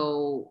then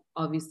so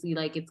obviously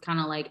like it's kind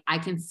of like I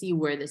can see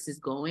where this is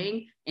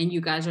going, and you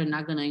guys are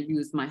not gonna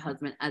use my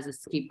husband as a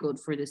scapegoat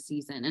for the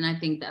season. And I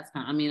think that's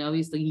kind of, I mean,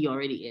 obviously he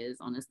already is,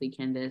 honestly,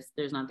 Candiace.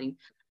 There's nothing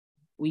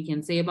we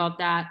can say about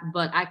that,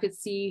 but I could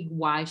see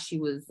why she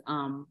was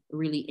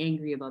really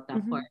angry about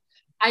that part.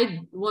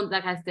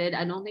 Like I said,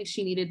 I don't think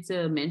she needed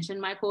to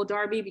mention Michael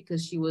Darby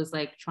because she was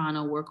like trying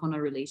to work on a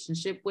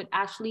relationship with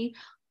Ashley.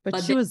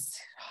 But she was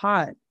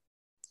hot.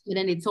 And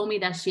then they told me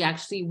that she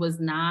actually was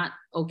not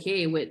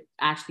okay with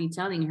Ashley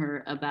telling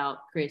her about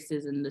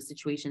Chris's and the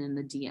situation in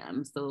the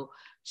DM. So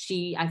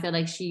I felt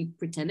like she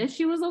pretended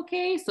she was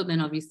okay. So then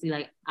obviously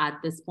like at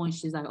this point,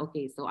 she's like,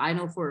 okay, so I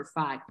know for a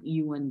fact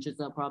you and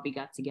Giselle probably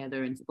got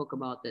together and spoke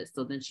about this.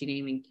 So then she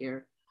didn't even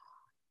care.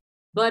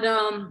 But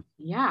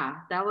yeah,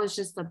 that was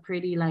just a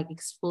pretty like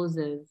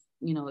explosive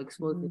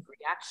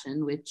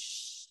reaction,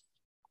 which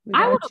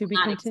I would to be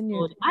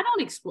continued. I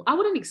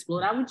wouldn't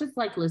explode. I would just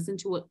like listen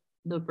to what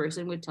the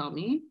person would tell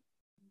me.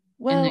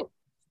 Well,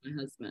 my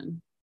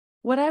husband.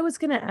 What I was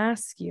gonna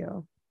ask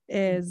you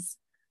is,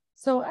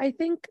 so I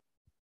think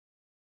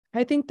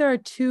there are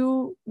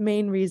two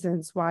main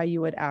reasons why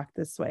you would act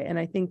this way. And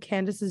I think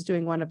Candiace is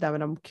doing one of them,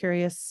 and I'm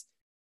curious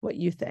what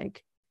you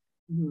think.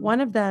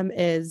 One of them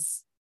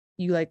is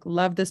you like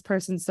love this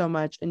person so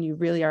much and you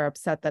really are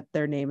upset that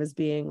their name is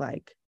being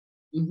like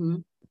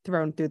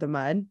thrown through the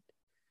mud.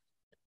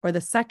 Or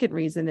the second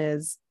reason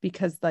is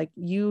because like,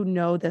 you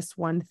know, this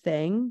one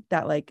thing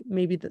that like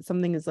maybe that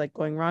something is like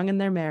going wrong in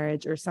their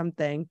marriage or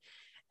something.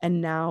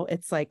 And now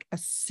it's like a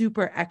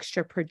super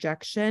extra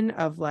projection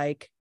of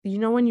like, you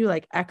know, when you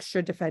like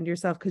extra defend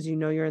yourself because you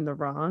know you're in the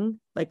wrong,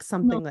 like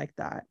something like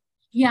that.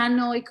 Yeah,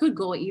 no, it could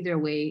go either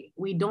way.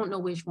 We don't know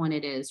which one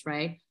it is,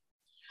 right?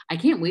 I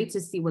can't wait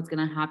to see what's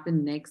going to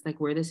happen next, like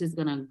where this is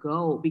going to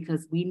go,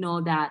 because we know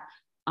that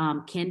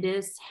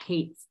Candiace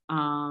hates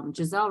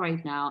Giselle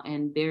right now,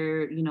 and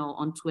they're, you know,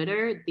 on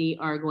Twitter, they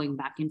are going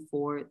back and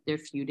forth. They're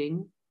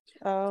feuding.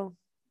 Oh.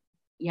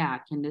 Yeah,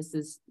 Candiace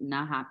is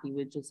not happy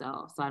with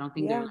Giselle. So I don't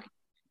think they're like,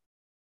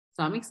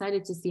 so I'm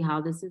excited to see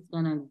how this is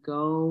going to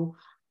go.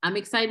 I'm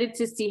excited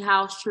to see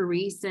how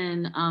Charisse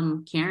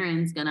and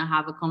Karen's gonna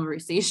have a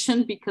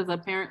conversation, because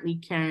apparently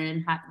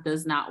Karen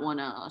does not want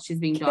to. She's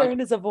being Karen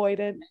is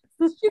avoided.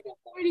 She's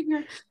avoiding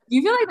her. Do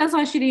you feel like that's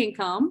why she didn't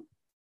come?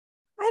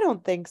 I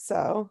don't think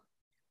so.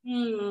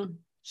 I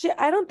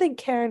don't think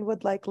Karen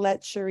would like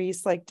let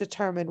Charisse like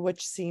determine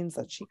which scenes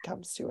that she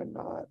comes to and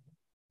not.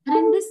 And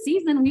in this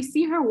season, we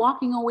see her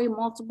walking away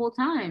multiple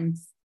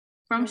times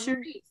from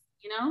Charisse,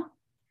 you know,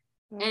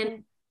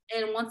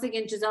 And once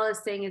again, Giselle is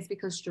saying it's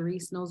because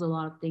Charisse knows a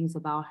lot of things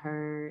about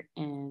her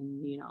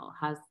and, you know,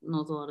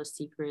 knows a lot of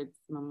secrets.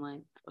 And I'm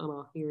like,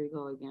 oh, here we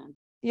go again.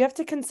 You have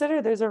to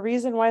consider there's a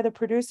reason why the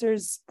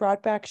producers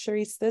brought back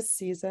Charisse this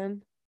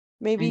season.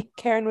 Maybe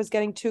Karen was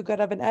getting too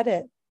good of an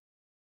edit.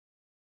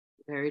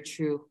 Very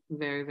true.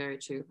 Very, very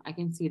true. I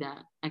can see that.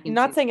 I'm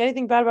not saying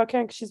anything bad about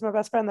Karen because she's my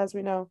best friend, as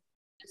we know.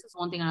 This is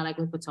one thing I like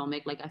with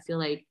Potomac. Like, I feel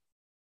like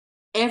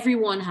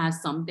everyone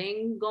has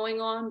something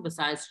going on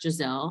besides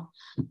Giselle.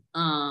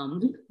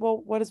 Well,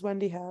 what does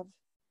Wendy have?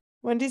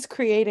 Wendy's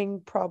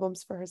creating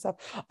problems for herself.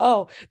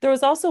 Oh, there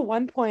was also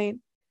one point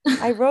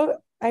I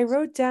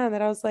wrote down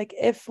that I was like,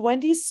 if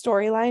Wendy's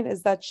storyline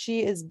is that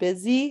she is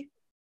busy,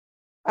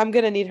 I'm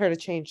gonna need her to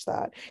change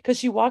that, because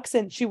she walks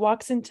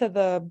into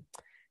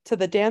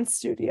the dance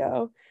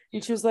studio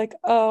and she was like,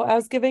 oh, I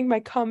was giving my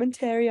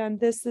commentary on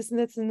this and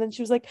this, and then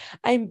she was like,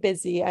 I'm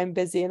busy,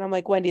 and I'm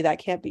like, Wendy, that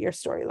can't be your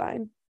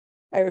storyline.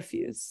 I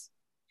refuse.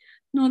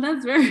 No,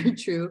 that's very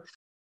true.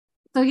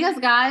 So yes,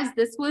 guys,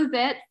 this was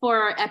it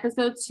for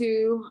episode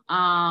 2.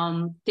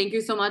 Thank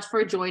you so much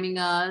for joining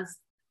us.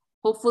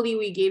 Hopefully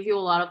we gave you a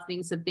lot of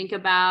things to think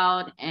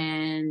about,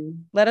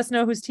 and let us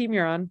know whose team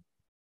you're on.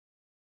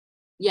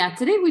 Yeah,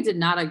 today we did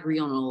not agree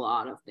on a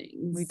lot of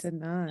things. We did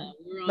not.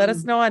 Let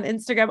us know on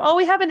Instagram. Oh,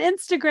 we have an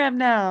Instagram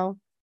now.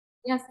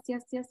 Yes,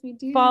 we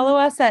do. Follow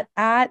us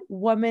at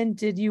Woman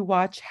Did You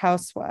Watch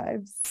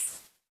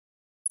Housewives.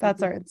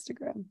 That's our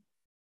Instagram.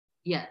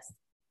 Yes.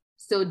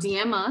 So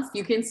DM us.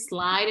 You can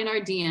slide in our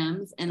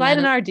DMs. And slide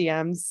in our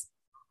DMs.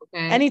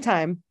 Okay.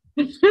 Anytime.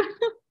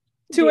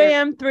 2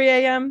 a.m., 3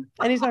 a.m.,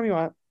 anytime you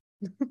want.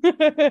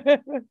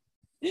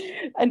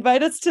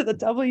 Invite us to the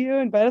W.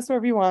 Invite us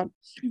wherever you want.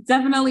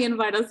 Definitely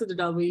invite us to the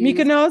W.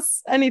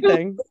 Mykonos,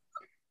 anything.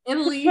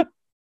 Italy.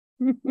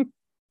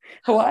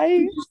 Hawaii.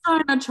 I'm just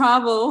trying to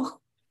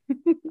travel.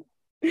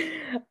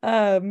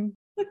 All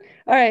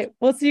right.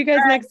 We'll see you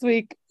guys next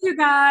week. You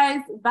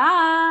guys.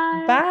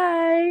 Bye.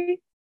 Bye.